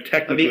in kind of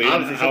technically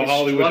how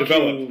Hollywood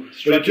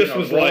developed. But it just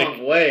was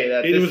like way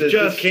that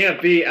this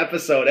can't be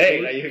episode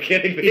 8. Are you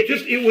kidding me?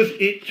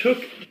 It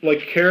took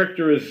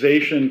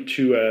characterization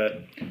to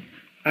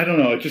I don't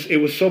know.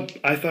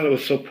 I thought it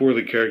was so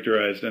poorly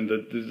characterized, and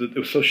it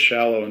was so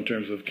shallow in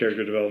terms of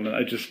character development.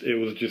 It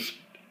was just.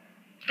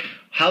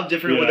 How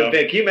different would it have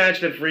been? Can you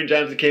imagine if Rian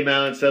Johnson came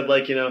out and said,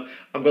 I'm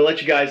going to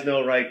let you guys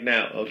know right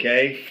now,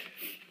 okay?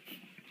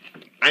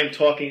 We're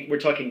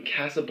talking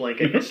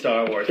Casablanca in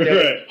Star Wars.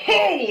 Right.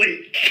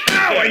 Holy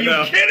cow, are you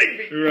kidding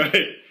me?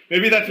 Right.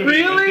 Maybe that's what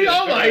really?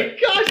 Oh my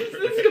gosh, this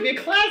is going to be a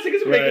classic.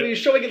 This is going to be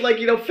showing it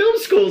film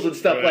schools and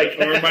stuff like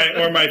that.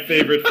 Or my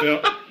favorite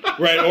film.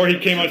 Right, or he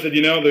came out and said,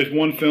 there's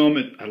one film,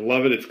 I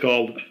love it, it's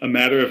called A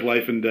Matter of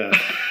Life and Death.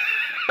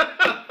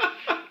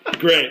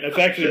 Great. That's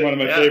actually one of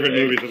my favorite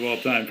movies of all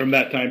time from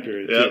that time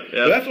period. Yep.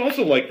 But that's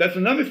also that's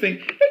another thing.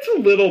 It's a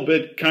little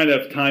bit kind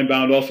of time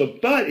bound also,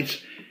 but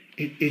it's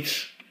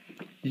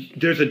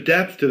there's a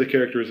depth to the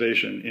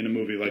characterization in a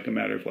movie like A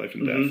Matter of Life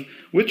and Death,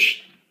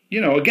 which,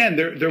 again,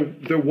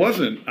 there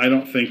wasn't, I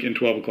don't think, in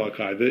 12 O'Clock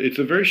High. It's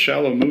a very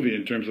shallow movie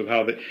in terms of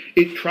how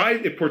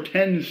it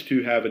pretends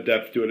to have a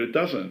depth to it. It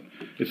doesn't.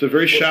 It's a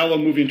very shallow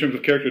movie in terms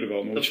of character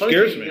development, which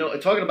scares me.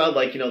 Talking about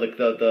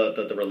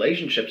the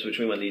relationships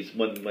between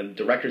when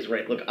directors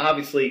write. Look,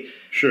 obviously,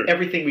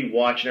 everything we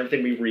watch and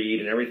everything we read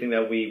and everything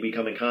that we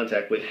come in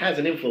contact with has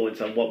an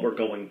influence on what we're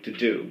going to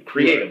do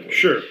creatively. Right.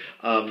 Sure.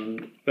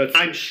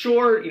 I'm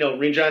sure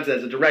Rian Johnson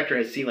as a director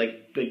has seen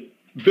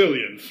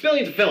billions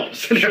of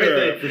films and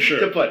everything for sure.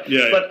 to put.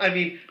 Yeah, but I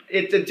mean,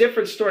 it's a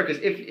different story because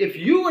if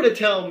you were to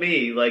tell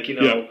me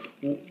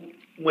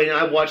when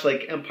I watch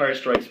Empire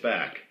Strikes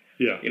Back.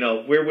 Yeah.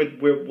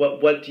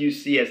 What do you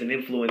see as an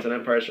influence on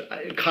Empire?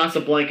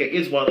 Casablanca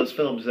is one of those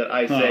films that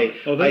I say.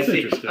 Oh, that's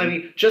interesting. I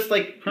mean, just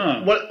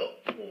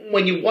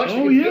when you watch, if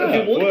you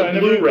look at the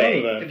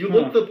Blu-ray, if you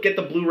get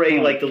the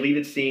Blu-ray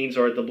deleted scenes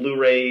or the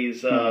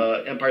Blu-rays,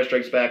 Empire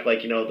Strikes Back,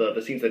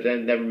 the scenes that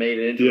then never made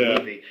it into the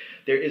movie.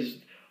 There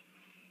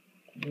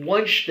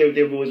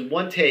was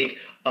one take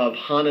of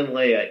Han and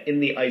Leia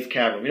in the ice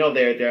cavern.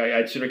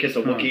 I'd sooner kiss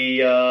a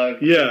Wookiee.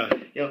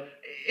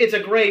 It's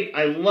a great.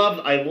 I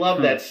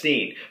love that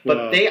scene,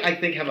 but they I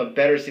think have a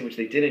better scene which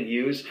they didn't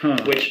use,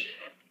 which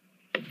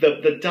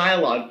the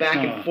dialogue back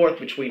and forth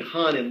between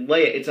Han and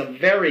Leia. It's a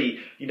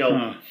very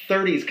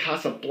 30s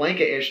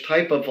Casablanca-ish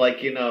type of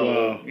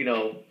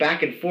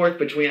back and forth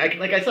between.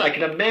 Like I said, I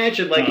can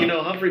imagine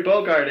Humphrey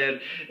Bogart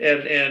and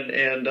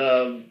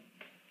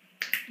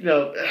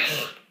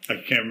I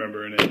can't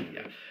remember her name.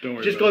 Yeah. Don't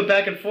worry. Just going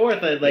back and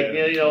forth and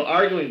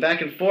arguing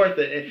back and forth.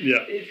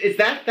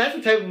 That's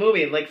the type of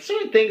movie and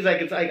certain things I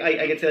could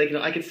say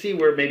I could see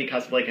where maybe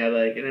Casablanca had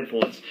an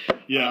influence.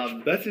 Yeah,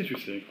 that's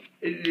interesting.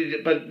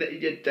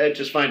 I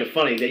just find it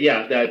funny that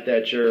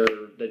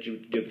you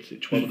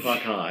give 12 O'Clock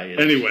High.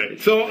 Anyway,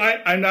 so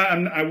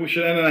I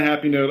should end on a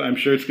happy note. I'm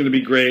sure it's going to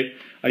be great.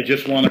 I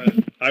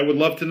would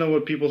love to know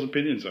what people's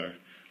opinions are.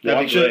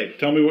 Watch it.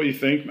 Tell me what you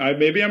think.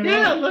 Maybe I'm wrong.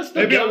 Yeah, let's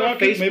know. Maybe I'll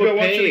watch it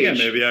again.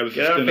 Maybe I was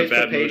just in a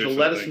bad mood or something.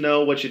 Let us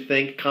know what you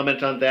think.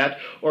 Comment on that,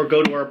 or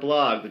go to our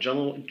blog, the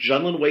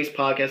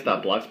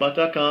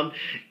JunlinWastePodcast.blogspot.com,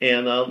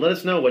 and let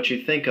us know what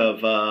you think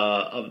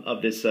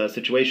of this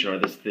situation or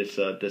this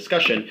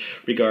discussion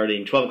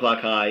regarding 12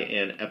 O'Clock High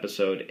and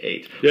Episode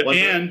 8.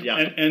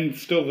 Yeah, and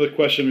still the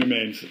question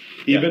remains: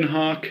 Eben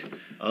Hawk.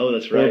 Oh,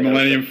 that's right. Or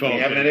Millennium Falcon.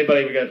 Haven't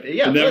anybody?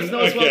 Let us know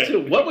as well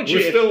too. What would you?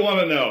 We still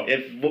want to know.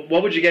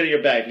 What would you get in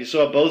your bag? If you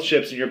saw both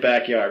ships in your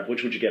backyard,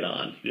 which would you get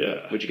on?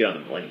 Yeah. Would you get on the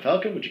Millennium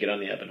Falcon? Would you get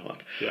on the Eben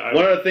Hawk? Yeah,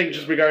 One other thing,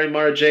 just regarding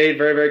Mara Jade,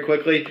 very very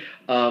quickly.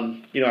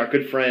 Our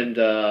good friend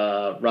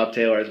Rob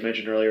Taylor, as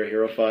mentioned earlier,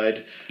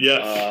 Herofied.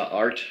 Yes.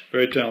 Art.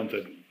 Very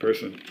talented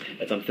person.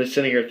 As I'm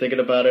sitting here thinking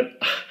about it,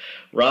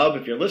 Rob,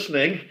 if you're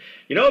listening,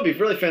 it'd be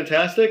really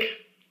fantastic.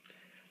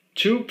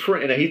 He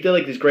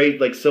did this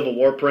great Civil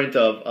War print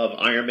of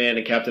Iron Man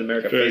and Captain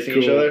America facing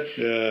each other.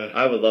 Yeah,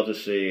 I would love to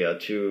see a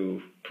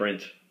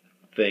 2-print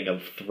thing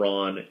of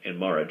Thrawn and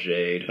Mara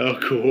Jade. Oh,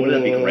 cool! Wouldn't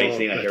that be great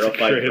seeing a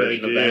Herofied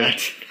version of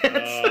that?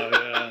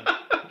 Yeah,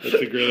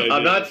 that's a great idea.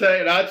 I'm not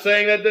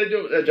saying that they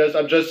do.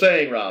 I'm just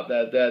saying, Rob,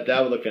 that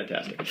would look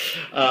fantastic.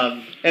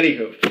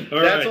 Anywho,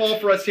 that's all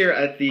for us here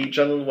at the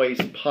Junlin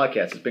Waste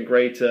Podcast. It's been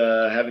great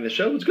having the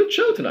show. It was a good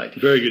show tonight.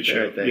 Very good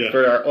show. Yeah.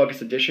 For our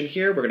August edition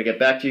here, we're going to get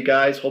back to you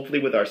guys, hopefully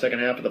with our second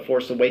half of the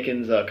Force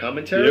Awakens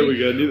commentary. Yeah, we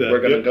got to do that.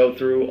 We're going to go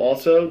through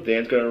also.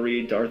 Dan's going to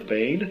read Darth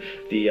Bane,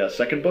 the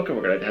second book, and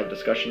we're going to have a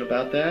discussion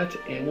about that.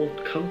 And we'll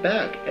come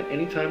back at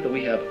any time that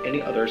we have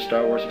any other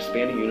Star Wars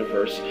Expanding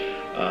Universe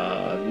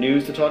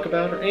news to talk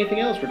about or anything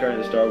else regarding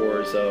the Star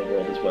Wars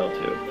world as well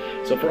too.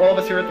 So for all of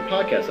us here at the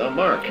podcast, I'm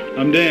Mark.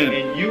 I'm Dan.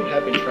 And you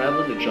have been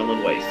traveling the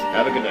Junlin Waste.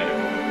 Have a good night,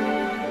 everyone.